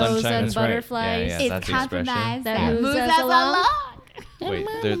Rosy. Rainbows sunshine. and That's right. butterflies. Yeah, It's that's the expression. compromise That that moves moves us us along. along.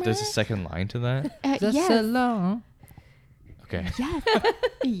 Wait, there's a second line to that? Yes. Okay.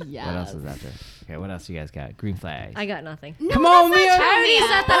 Yes. What else is out there? Okay, what else you guys got? Green flag. I got nothing. No, Come on, that's Mia. not I already true,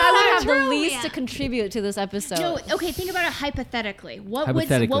 said Mia. that I would That's have not the true, least Mia. to contribute to this episode. No, okay, think about it hypothetically. What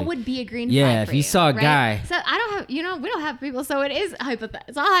Hypothetically. would be a green flag Yeah, for if you saw a right? guy. So I don't have, we don't have people, so it is hypothetical.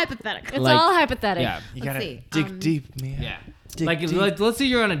 It's all hypothetical. It's Like- all hypothetical. Yeah. You Let's gotta see. dig deep, man. Yeah. Dig Like, deep. let's say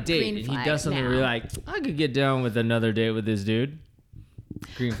you're on a date Green and he flag does something now. where you're like, I could get down with another date with this dude.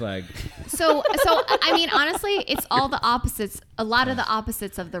 Green flag. So I mean, honestly, it's all the opposites. A lot of the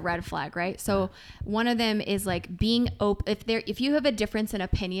opposites of the red flag, right? So one of them is like being open. If you have a difference in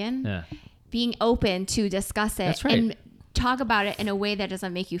opinion, Yeah. being open to discuss it That's right. and talk about it in a way that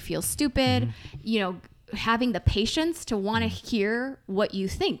doesn't make you feel stupid. Having the patience to want to hear what you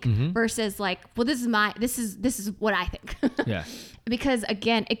think versus like, well, this is what I think. Yeah. Because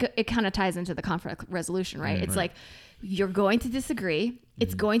again, it kind of ties into the conflict resolution, right? It's like you're going to disagree.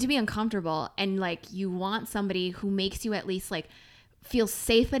 It's going to be uncomfortable. And like you want somebody who makes you at least like feel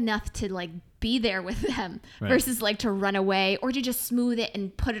safe enough to like be there with them Right. versus like to run away or to just smooth it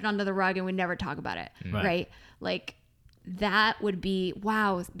and put it under the rug and we never talk about it. Right. Like that would be,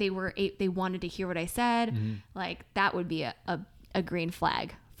 wow, they wanted to hear what I said. Like that would be a green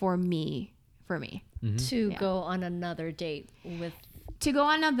flag for me. To go on another date with. To go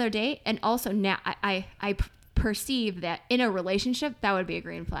on another date, and also now I perceive that in a relationship that would be a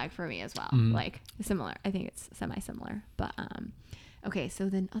green flag for me as well. Like similar. I think it's semi-similar. But okay, so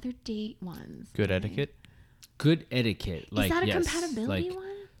then other date ones. Good etiquette. good etiquette. Is that a compatibility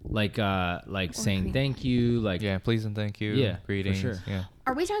like, one? Like saying thank you, like Yeah, please and thank you. Yeah, for greetings. sure. Yeah.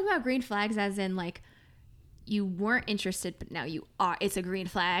 Are we talking about green flags as in like you weren't interested but now you are? It's a green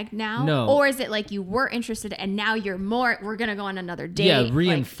flag now. No. Or is it like you were interested and now you're more? We're gonna go on another date. yeah, like,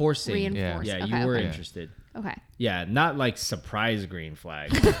 reinforcing. reinforce. Yeah, Okay, you were okay. interested. Okay. Yeah, not like surprise green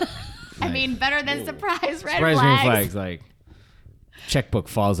flag. I mean, better than surprise red Surprise flags. green flags, like checkbook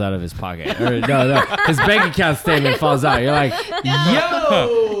falls out of his pocket, or no, his bank account statement falls out. You're like,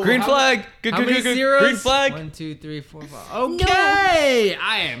 yo, Green flag. Good, How good, many good, good. zeros? Green flag. 1, 2, 3, 4, 5. Okay,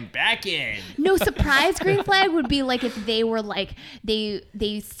 I am back in. No, surprise green flag would be like if they were like they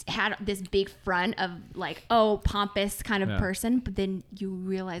had this big front of like pompous kind of person, but then you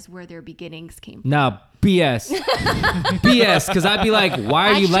realize where their beginnings came from. No, BS. BS, because I'd be like, why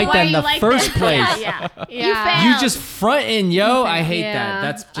are you Actually, like why that are in you the like first this? place? Yeah. You failed. You just fronting, yo. I hate Yeah. that.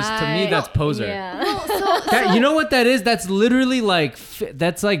 That's just, to me, that's poser. Yeah. That, you know what that is? That's literally like,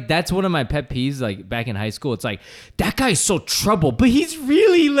 that's one of my pet peeves, like back in high school. It's like, that guy's so trouble, but he's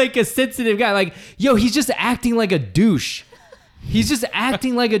really like a sensitive guy. Like, yo, he's just acting like a douche. He's just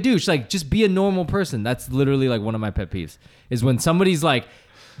acting like a douche. Like, just be a normal person. That's literally like one of my pet peeves, is when somebody's like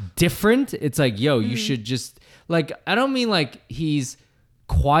different. It's like, yo, you should just, like, I don't mean like he's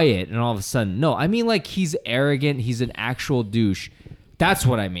quiet and all of a sudden, no, I mean like he's arrogant. He's an actual douche. That's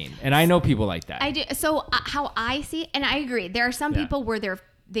what I mean. And I know people like that. I do. So how I see, and I agree, there are some people where they're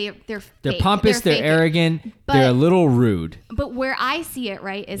They're pompous, they're fake it. arrogant, But- they're a little rude. But where I see it,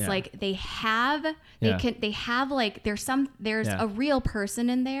 right, is Yeah. like they have there's Yeah. a real person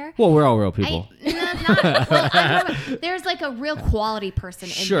in there. Well, we're all real people. There's like a real quality person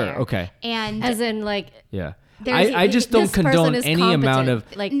in Sure, there. okay. And As in, like, Yeah. There's- I just don't this person condone is any amount of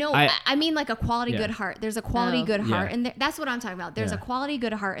competent. Like, no, I- I mean like a quality Yeah. good heart. There's a quality Oh. good heart Yeah. in there. That's what I'm talking about. There's Yeah. a quality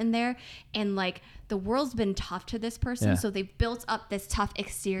good heart in there, and like the world's been tough to this person, Yeah. so they've built up this tough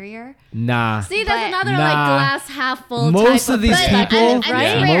exterior. nah. see, that's But- another Nah. like glass half full. Most type of these perspective, people- And right?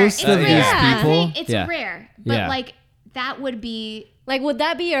 it's rare. Most it's of rare. these I'm people- saying it's Yeah. rare, but Yeah. like that would be. Like, would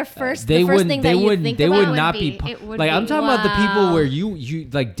that be your first? They the first wouldn't. thing They that you wouldn't. think They about? would would not be. be. It would Like, I'm be. talking about the people Wow. where you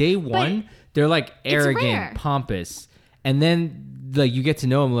like day one, they're like arrogant, rare. pompous, and then like you get to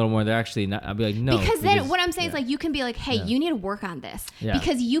know them a little more. They're actually not. I'll be like, no. Because then what I'm saying is yeah. like you can be like, hey, you need to work on this Yeah.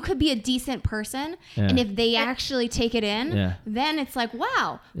 because you could be a decent person, Yeah. and if they actually take it in, Yeah. then it's like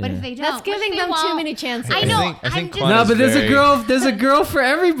wow. But Yeah. if they don't, That's giving which they them too won't- many chances. I know. I think I'm just, Quan No, is but there's very- a girl. There's a girl for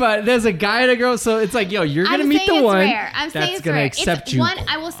everybody. There's a guy and a girl. So it's like, yo, you're gonna I'm meet saying the it's one rare. I'm saying that's it's gonna rare. accept It's you. one.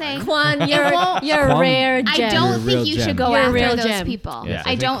 I will say. Quan, It you're won't- you're a Quan- rare I gem. You're a don't real think you gem. should go You're a after real those gem. people. Yeah.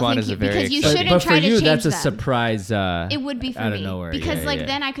 I I don't think Quan think is a you, very because you exciting- shouldn't but for try to you, change that's a them. surprise. It would be for out me of nowhere. because Yeah, like yeah.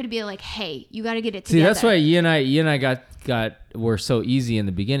 then I could be like, hey, you got to get it See, together. that's why you and I got were so easy in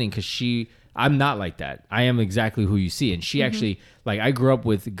the beginning because I'm not like that. I am exactly who you see, and she actually like I grew up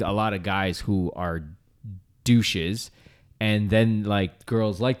with a lot of guys who are douches, and then like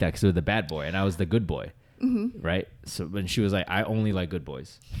girls like that because they're the bad boy, and I was the good boy. Right. So when she was like, I only like good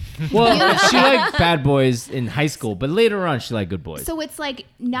boys. Well, she liked bad boys in high school, but later on she liked good boys. So it's like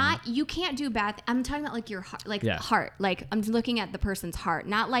not you can't do bad. I'm talking about like your heart, like Yeah. heart. Like I'm looking at the person's heart.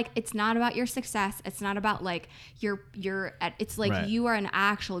 Not like it's not about your success. It's not about like it's like Right. you are an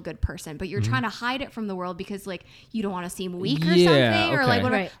actual good person, but you're trying to hide it from the world because like you don't want to seem weak or Yeah, something or okay. like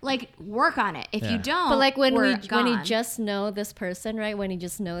whatever. Right. Like work on it. If Yeah. you don't, But like when we're you gone. just know this person, right? When you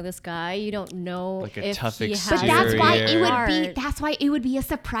just know this guy, you don't know Like a if tough he But has that's why it Exterior. would be. heart. That's why it would be a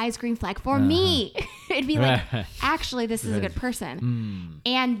surprise green flag for me. It'd be like, Right. actually, this is a good person,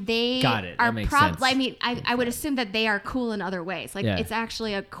 and they Got it. That are makes sense. I mean, I would assume that they are cool in other ways. Like Yeah. it's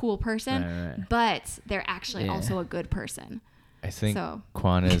actually a cool person, Right. but they're actually Yeah. also a good person. I think So-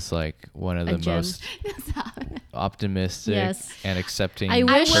 Quan is like one of A the gem. most optimistic Yes. and accepting. I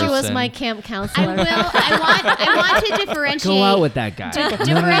wish he was person. my camp I counselor. will. I want to differentiate. Go out with that guy.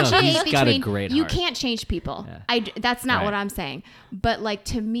 Differentiate He's got a between great you heart. can't change people. Yeah. That's not Right. what I'm saying. But like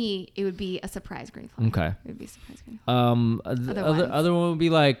to me, it would be a surprise green flag. Okay. It would be a surprise green flag. The Otherwise. other one would be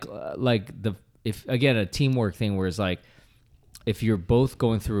like if again a teamwork thing where it's like if you're both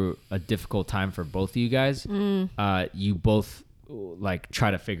going through a difficult time for both of you guys, you both like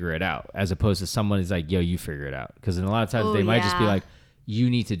try to figure it out as opposed to someone is like, yo, you figure it out, because in a lot of times Oh, they might just be yeah. like, you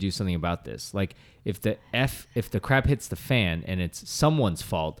need to do something about this. Like if the crap hits the fan and it's someone's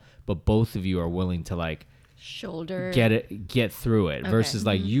fault, but both of you are willing to like Shoulder. get through it Okay. versus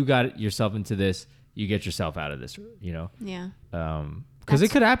like you got yourself into this, you get yourself out of this, you know. Yeah. Because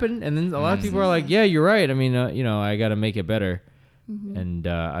it could happen, and then a lot of people are like, "Yeah, you're right. I mean, I got to make it better," and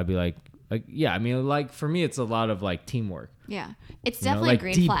I'd be like, "Yeah, I mean, like for me, it's a lot of like teamwork." Yeah. It's You know, definitely like a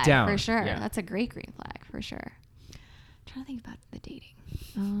green deep flag down, for sure. yeah. That's a great green flag for sure. I'm trying to think about the dating.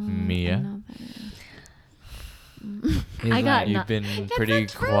 Mia? I got You've been pretty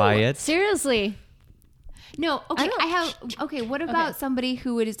quiet. Seriously. No, okay. don't- I have. Okay, what about somebody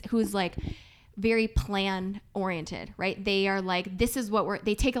who's like very plan oriented, right? They are like, this is what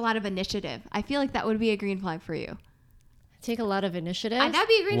they take a lot of initiative. I feel like that would be a green flag for you. Take a lot of initiative. That'd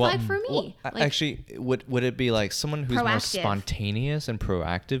be a green flag for me. Well, Like, actually, would it be like someone who's more Proactive. spontaneous and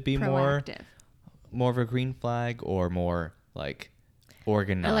proactive be proactive. more of a green flag, or more like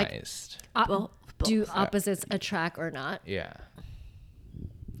organized? Do opposites attract or not? Yeah.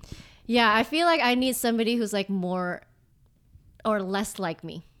 Yeah, I feel like I need somebody who's like more or less like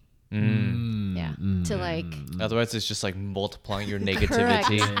me. Yeah, to like Otherwise, it's just like multiplying your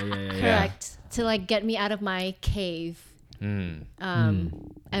negativity. correct to like get me out of my cave.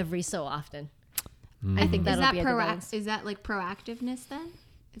 Every so often. I think Is that'll that be a good one. Is that like proactiveness then?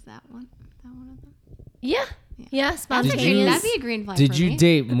 Is that one? Is that one of them? Yeah, That'd spontaneous. be a green flag. Did for you me.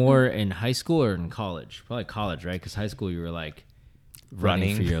 date more in high school or in college? Probably college, right? Because high school you were like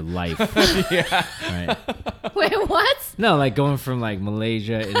running for Running. your life. Right. Wait, what? No, like going from like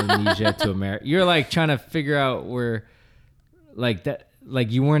Malaysia, Indonesia to America. You're like trying to figure out where, like that,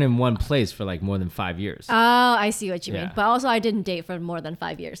 like you weren't in one place for like more than 5 years. Oh, I see what you mean. Yeah. But also, I didn't date for more than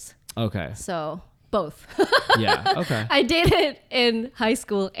 5 years. Okay. So both. Yeah. Okay. I dated in high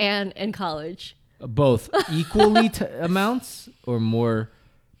school and in college. Both equally amounts or more?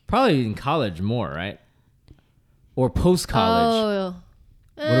 Probably in college more, right? Or post college. Oh,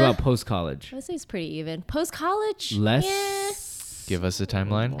 What about post college? I would say it's pretty even. Post college, Less. Give us a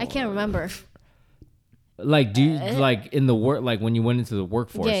timeline. I can't remember. Like, do you like in the work? Like when you went into the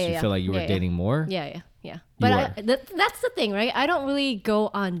workforce, Yeah, yeah, you yeah. feel like you were Yeah, yeah. dating more? Yeah. But are. that's the thing, right? I don't really go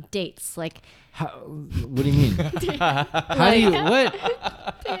on dates. Like, How, what do you mean? How do you what?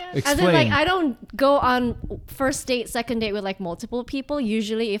 as Explain. in, like, I don't go on first date, second date with like multiple people.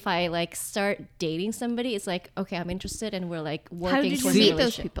 Usually, if I like start dating somebody, it's like, okay, I'm interested, and we're like working How did you towards a meet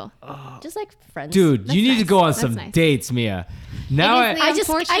those relationship. people? Just like friends, Dude, That's you need to nice. go on That's some nice. dates, Mia. Now It is I the I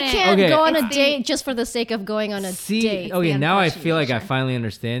unfortunate- can't Okay. go on a It's the- date just for the sake of going on a see. date. Okay, the now I unfortunate feel like I nature. finally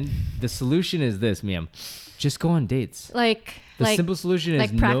understand. The solution is this, Mia. Just go on dates. Like, The simple solution is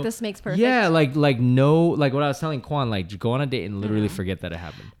like practice makes perfect. Yeah, like what I was telling Quan, like just go on a date and literally forget that it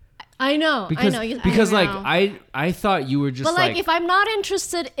happened. I know. Because I know. because like know. I thought you were just But like, if I'm not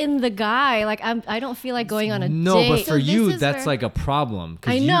interested in the guy, like I don't feel like going on a no, date. but for So this you is that's where- like a problem.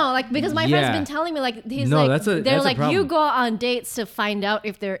 'cause I you- know, like because my friend's Yeah. been telling me like he's No, like that's a they're like problem. you go on dates to find out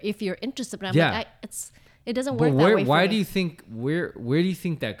if you're interested. But I'm Yeah. like it doesn't But work that way. why for do me. you think where do you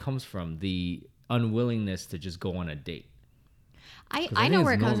think that comes from? The unwillingness to just go on a date. I think know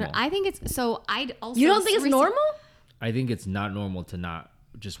where it it's comes from. normal. I think it's so. I'd also. You don't think it's normal? I think it's not normal to not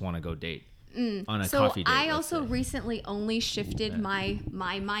just want to go date on a So coffee date. I let's also say. recently only shifted my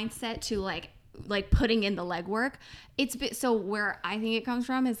mindset to like putting in the legwork. So where I think it comes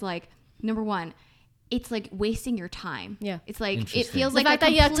from is like, number one, it's like wasting your time. Yeah. It's like it Interesting. feels The like fact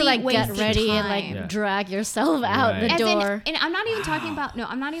that you have to like get wasted ready and time. like Yeah. drag yourself out Right. the As in- door. and I'm not even talking about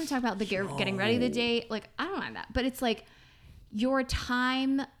I'm not even talking about the getting ready the day. Like I don't mind that, but it's like your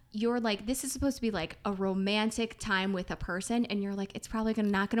time. You're like, this is supposed to be like a romantic time with a person, and you're like, it's probably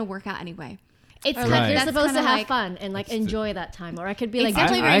not gonna work out anyway. It's Or kind like of you're that's supposed to kinda have like, fun and like enjoy that time. Or I could be It's like,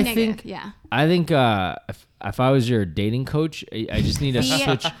 definitely I very negative. think- Yeah. I think if I was your dating coach, I just need to Be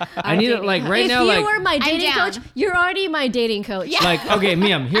switch. I our need to dating like coach. right if now you like were my dating down. coach, you're already my dating coach. Yeah. like okay,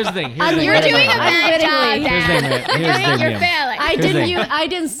 Miam. Here's the thing. Here's the thing. You're Here's the doing thing. a bad job, Here's the thing. Dad. Here's the thing. You're Miam. failing. I Here's the didn't. thing. I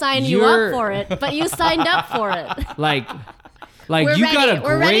didn't sign you You're- up for it, but you signed up for it. Like We're you ready. got a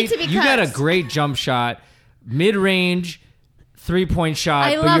We're ready great to be you got a coached. great jump shot, mid range, 3-point shot.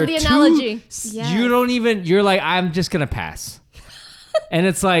 I but love you're the too- analogy. Yes. You don't even. You're like I'm just gonna pass. And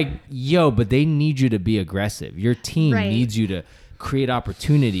it's like, yo, but they need you to be aggressive. Your team Right. needs you to create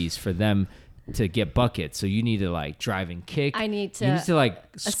opportunities for them to get buckets. So you need to like drive and kick. I need You need to to like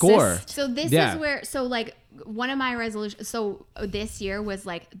score. assist. So this Yeah. is where like one of my resolutions. So this year was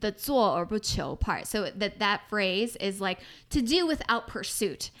like the 做而不求 part. So that phrase is like to do without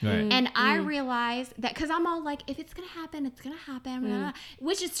pursuit. Right. And I realized that because I'm all like, if it's gonna happen, it's gonna happen. Blah, blah, blah.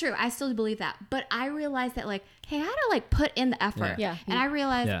 Which is true. I still believe that. But I realized that like, hey, I had to like put in the effort. Yeah. And I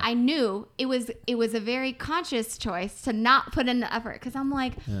realized Yeah. I knew it was a very conscious choice to not put in the effort because I'm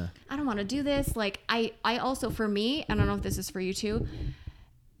like, I don't want to do this. Like I also for me, I don't know if this is for you too.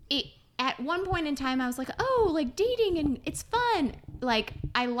 At one point in time, I was like, oh, like dating and it's fun. like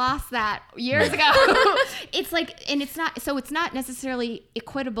I lost that years ago. It's like, and it's not necessarily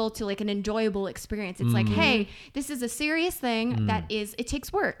equitable to like an enjoyable experience. It's like, hey, this is a serious thing it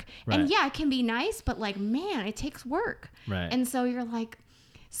takes work. Right. And yeah, it can be nice, but like, man, it takes work. Right. And so you're like,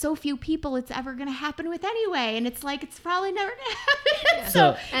 so few people it's ever going to happen with anyway. And it's like, it's probably never going to happen.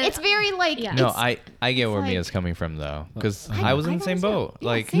 So it's very like, No, I get where like- Mia's coming from though, because I was in the same boat. Yeah,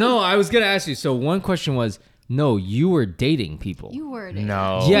 Like, same. No, I was gonna ask you. So one question was, no, you were dating people. you were.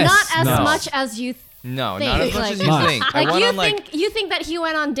 no, Yes. Not as no. much as you no, think. not as much Like- as you Much. think. I like went you on like you think that he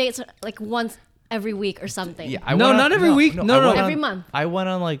went on dates like once every week or something. yeah, I No, went on- not every week. No, I no. went Every on- month. I went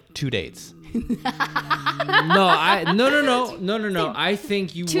on like 2 dates. No. I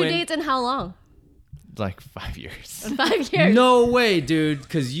think you 2 went. dates in how long? Like 5 years. 5 years. No way, dude.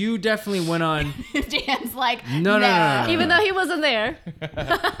 Because you definitely went on. Dan's like, No. Even though he wasn't there. No,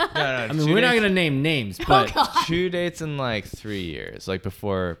 I mean, we're not gonna name names, but 2 dates in like 3 years, like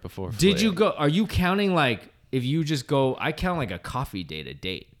before. did you flirting. go? Are you counting like if you just go? I count like a coffee date a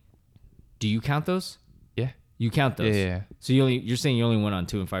date. Do you count those? Yeah, You count those. Yeah. So you're saying you only went on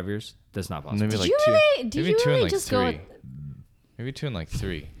 2 in 5 years? That's not possible. maybe like you 2. really- did maybe you 2 and really like just 3. go- Maybe 2 and like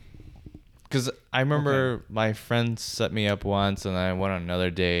 3. Because I remember my friend set me up once, and I went on another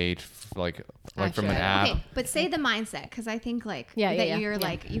date, like from an app. Okay, but say the mindset, because I think like Yeah, that yeah, you're yeah.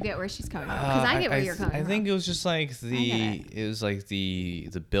 like you get where she's coming from. Because I get where you're coming I from. think it was just like get it was like the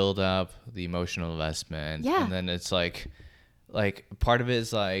build up, the emotional investment, Yeah. and then it's like part of it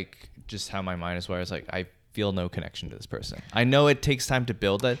is like just how my mind is wired. It's like I feel no connection to this person. I know it takes time to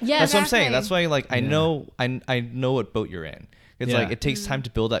build that. Yeah, that's what I'm saying. exactly. That's why like I know what boat you're in. It's Yeah. like it takes time to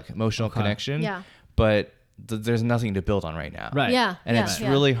build that emotional connection. Yeah. But there's nothing to build on right now. Right. Yeah. And yeah, it's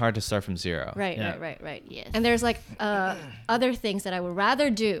yeah. really hard to start from zero. Right, Yeah. right. Yes. And there's like other things that I would rather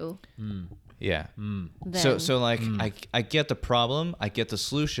do Yeah. than So like I get the problem, I get the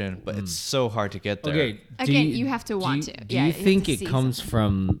solution, but it's so hard to get there. Okay. Again, you have to want to. Do Yeah, you you have think to it see comes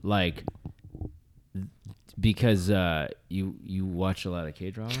from like because you watch a lot of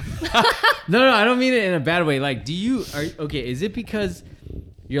K-drama? No, I don't mean it in a bad way. Like, is it because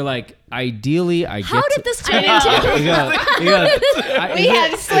you're like ideally I How get did to- this turn into? We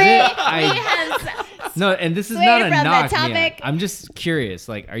have swayed. No, and this is swayed not a from that knock. Mia. topic. I'm just curious.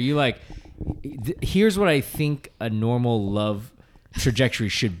 Like, are you like, here's what I think a normal love trajectory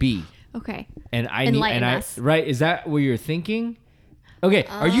should be, Okay. and I Enlighten us. right? Is that what you're thinking? Okay,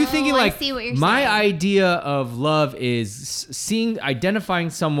 are you thinking I like see what you're my saying. idea of love is identifying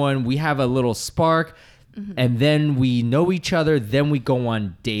someone, we have a little spark, Mm-hmm. and then we know each other, then we go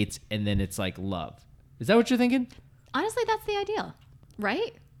on dates, and then it's like love. Is that what you're thinking? Honestly, that's the ideal,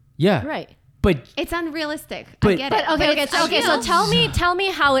 right? Yeah. Right. But It's unrealistic. I But- get But it. okay, it's okay. So ideal. tell me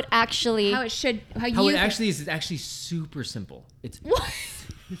how it actually. how it should. How how you it actually is, it's actually super simple. It's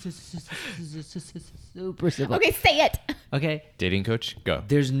super simple. Okay, say it. Okay. Dating coach, go.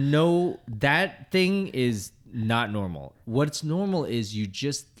 There's no, that thing is not normal. What's normal is you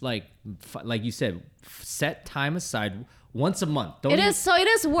just like you said, set time aside once a month. Don't It even- is so. It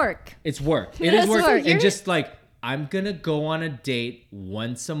is work. It's work. It It is is work. work. And You're- just like, I'm going to go on a date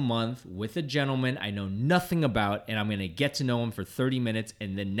once a month with a gentleman I know nothing about, and I'm going to get to know him for 30 minutes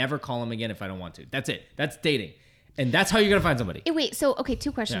and then never call him again if I don't want to. That's it. That's dating. And that's how you're going to find somebody. Wait. So okay,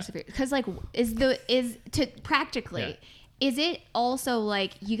 two questions Yeah. for you. Because like, practically. Yeah. Is it also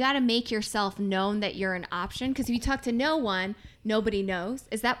like you got to make yourself known that you're an option? Because if you talk to no one, nobody knows.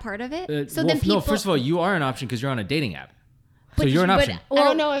 Is that part of it? No, first of all, you are an option because you're on a dating app. So you're an but option. I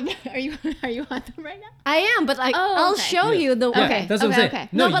don't know. Are you on them right now? I am, but like Oh, I'll okay. show you the. Yeah, Okay. that's what okay, I'm saying. okay.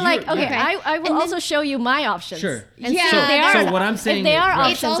 No, but like you're- okay, yeah. I will And also show you my options. Sure. And Yeah. see if they So- are. so what I'm saying if they is- are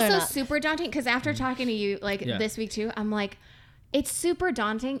right. It's options or also not. super daunting because after talking to you like Yeah. this week too, I'm like, it's super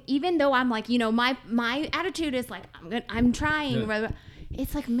daunting. Even though I'm like, my attitude is like, I'm trying. Yeah. blah, blah.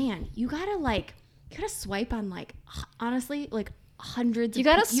 It's like, man, you gotta swipe on like, honestly, like hundreds. You of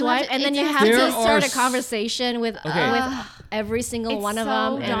gotta people. You have swipe, to- and then it's you a- have There to are start a s- conversation with Okay. every single It's one of so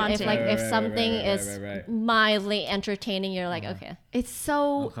them. And if daunting. like if Right, something right, is right. mildly entertaining, you're like, okay. It's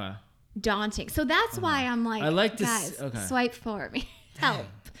so Okay. daunting. So that's why I'm like, I like to guys, okay. swipe for me. Help.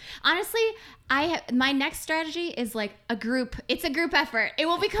 Honestly, my next strategy is like a group. It's a group effort. It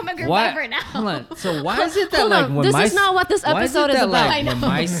will become a group effort now. Hold on. So why is it that Hold like on. when This my is not what this why episode it is that, about.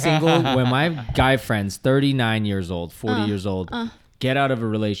 Like, when my guy friends, 39 years old, 40 years old, get out of a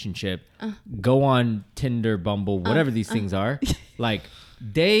relationship, go on Tinder, Bumble, whatever these things are, like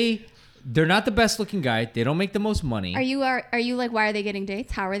they're not the best looking guy. They don't make the most money. Are you like, why are they getting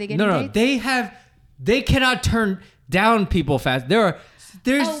dates? How are they getting No, dates? they cannot turn down people fast. There are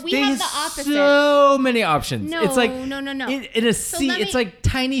There's we have the opposite. so many options. No, it's like no. in a sea. let It's me- like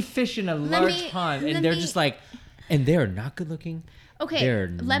tiny fish in a large me- pond, let and they're me- just like, and they're not good looking. Okay, They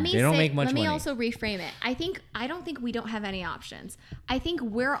don't make much let me money. also reframe it. I don't think we don't have any options. I think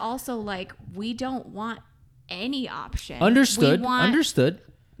we're also like, we don't want any option. Understood. We want Understood.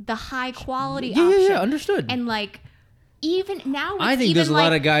 the high quality Yeah, option. yeah, understood. And like, even now, it's I think even there's a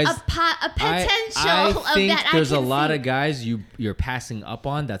lot like of guys. a potential I of think that. there's I a can lot see. of guys you're passing up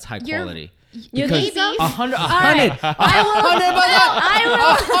on. That's high You're- quality. You think so? 100%. right. 100%. I will.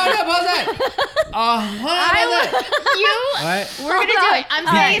 100%. 100%. You, Right? we're gonna do it. I'm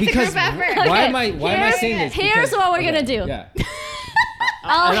saying it's a group effort. Why am I saying this? Here's Because- what we're gonna do. Yeah.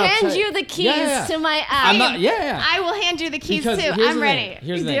 I'll And I'll hand tell you the keys Yeah. to my app. I'm not. Yeah. I will hand you the keys Because too. here's I'm the ready. thing.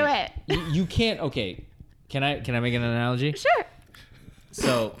 Here's the do thing. it. You can't. Okay. Can I make an analogy? Sure.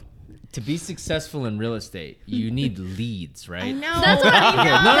 So, to be successful in real estate, you need leads, right? I know. That's what I Okay,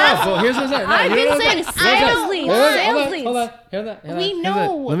 no. Well, here's what I'm saying. No, I've you been know what saying I'm sales leads. Sales leads. Hold on. Hear that? We Hear that?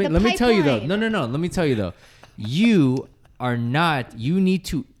 know Let me tell you though. pipeline. No. Let me tell you though. You are not. You need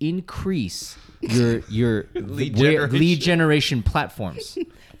to increase your lead generation platforms.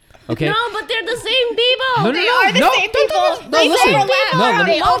 Okay. No, but they're the same people. No, They are the same people. No, They listen. overlap. No, let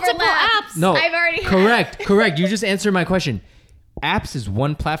me- multiple overlap. apps. No, I've already correct. You just answered my question. Apps is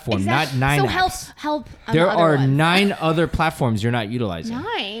one platform, not 9 so apps. help. On There the other are ones. 9 other platforms you're not utilizing.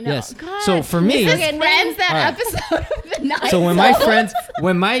 9. Yes. Oh, God. So for me, Mrs. Okay, Friends, that All right. episode of the 9. so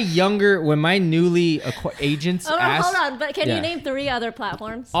when my newly agents Oh, no, ask, hold on. But can Yeah. you name 3 other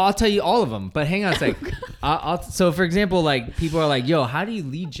platforms? I'll tell you all of them, but hang on a sec. So for example, like people are like, "Yo, how do you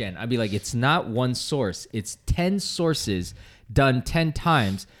lead gen?" I'd be like, "It's not one source. It's 10 sources done 10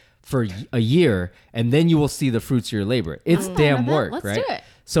 times for a year, and then you will see the fruits of your labor. It's damn that. work, Let's right?" do it.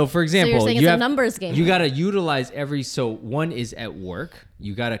 So for example, saying you it's a have numbers game. You got to utilize every. So one is at work.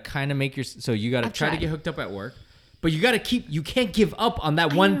 You got to kind of make your. So you got to I've try to tried. get hooked up at work. But you got to keep. You can't give up on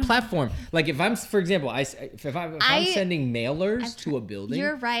that one platform. Like if I'm, for example, if I'm sending mailers to a building,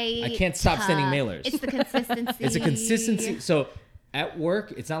 You're right. I can't stop sending mailers. It's the consistency. It's a consistency. So at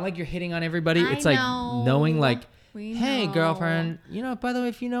work, it's not like you're hitting on everybody. I It's like know. knowing, like, We hey, know. girlfriend, by the way,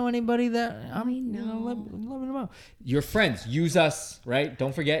 if you know anybody that let me know. Your friends use us, right?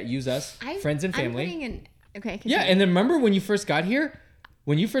 Don't forget, use us, friends and family. I'm putting in, okay. Yeah, and then remember when you first got here?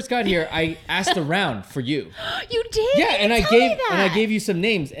 When you first got here, I asked around for you. You did. Yeah, and I Tell me gave you some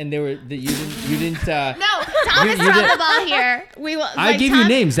names, and they were that you didn't. No, Thomas you dropped did- the ball here. We will. I gave you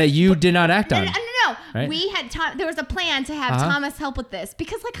names that you did not act No, on. no. Right? We had Tom. There was a plan to have Uh-huh. Thomas help with this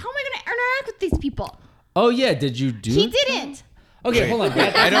because, like, how am I going to interact with these people? Oh yeah, did you do? He didn't. Okay, hold on.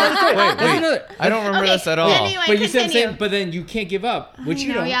 I don't. Wait. another- I don't remember Okay, this at all. anyway. But you said continue. same, but then you can't give up, which you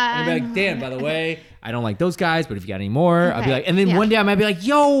know, don't. yeah, and you'd be I like, Dan, by the way, I don't like those guys, but if you got any more, I'll be Okay, like, and then yeah. one day I might be like,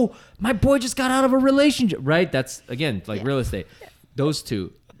 yo, my boy just got out of a relationship, right? That's again like real estate. Those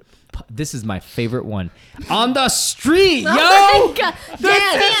two. This is my favorite one. On the street, yo. Oh my God.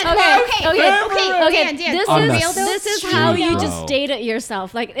 Dan, This On the is this is how you street, just bro. date it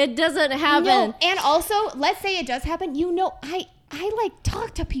yourself. Like it doesn't happen. No, and also, let's say it does happen. I like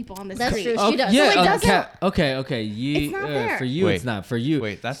talk to people on the That's street. true. She does. Yeah, So it doesn't- okay. It's not there. For you, it's not. For you,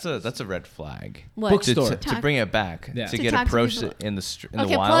 Wait, that's a red flag. What? Bookstore. To bring it back Yeah. to To get talk to approached people. in the in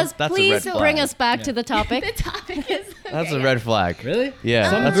Okay, the wild. plus, That's please a red bring flag. us back to the topic. The topic is. That's okay, a red flag. Really? Yeah,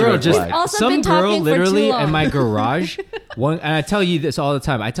 Some that's a girl red just flag. Also some been girl talking for too literally long. in my garage. And I tell you this all the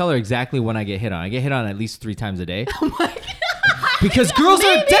time. I tell her exactly when I get hit on. I get hit on at least 3 times a day. Oh my god! Because girls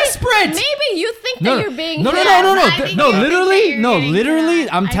are desperate. Maybe you think that you're being no, hit. I think no, you think literally, that no, you're getting literally. hit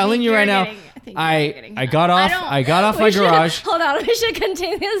on. I'm I telling think you you're right now. getting- I think you're getting I hit got on. off. I got off my We should- garage. Hold on, we should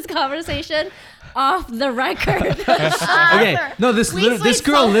continue this conversation off the record. Okay, no, this We've this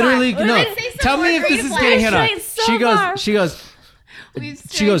strayed girl so literally far. no. Let's say some Tell me more if this green is getting hit on. flags. Strayed so far. We've She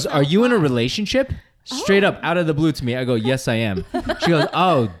strayed goes, so "Are you in a far. relationship?" Straight up out of the blue to me. I go, "Yes, I am." She goes,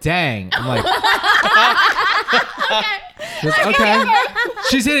 "Oh, dang." I'm like, She goes, "Okay."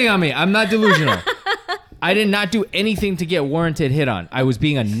 She's hitting on me. I'm not delusional. I did not do anything to get warranted hit on. I was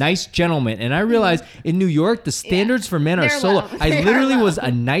being a nice gentleman, and I realized in New York the standards for men are They're so low. low. I They are literally low. was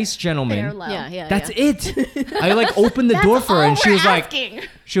a nice They're gentleman. low. yeah. That's it. I like opened the door for her, and she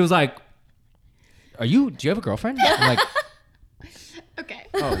was like, "Are you? Do you have a girlfriend?" I'm like, Okay.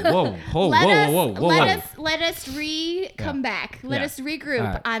 "Oh, whoa, whoa, Let us come back. Let Yeah. us regroup All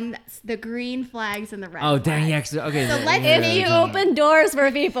right. on the green flags and the red Oh, flags. dang, yeah. Okay. So let's yeah, name- If you open doors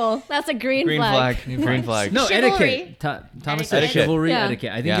for people, that's a green flag. Green flag. No, Chivalry. etiquette. Thomas said Etiquette. chivalry, Yeah.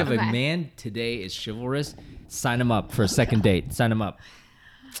 etiquette. I think Yeah. if a Okay. man today is chivalrous, sign him up for a second date. Sign him up.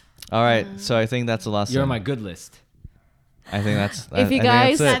 All right, so I think that's the last. You're on one. my good list. I think that's. If you I think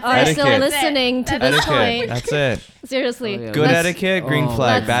guys that's it. are still Etiquette. listening to this Etiquette. point, That's it. seriously, Oh, yeah. Good let's- etiquette, green Oh.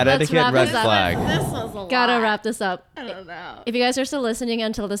 flag. Bad let's etiquette, wrap red this up. flag. This was a Gotta lot. wrap this up. I don't know. If you guys are still listening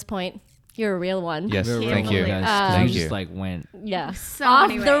until this point, you're a real one. Yes, We're thank really you. guys, Thank we you. just like went. Yeah. So Off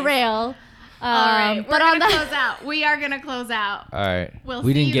many the ways. rail. All right, we're but on gonna that, close out. We are gonna close out. All right. We'll We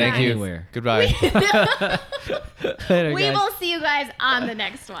see didn't you get guys. anywhere. Goodbye. Later, We guys. will see you guys on the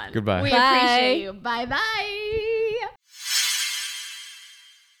next one. Goodbye. We Bye. appreciate you. Bye bye.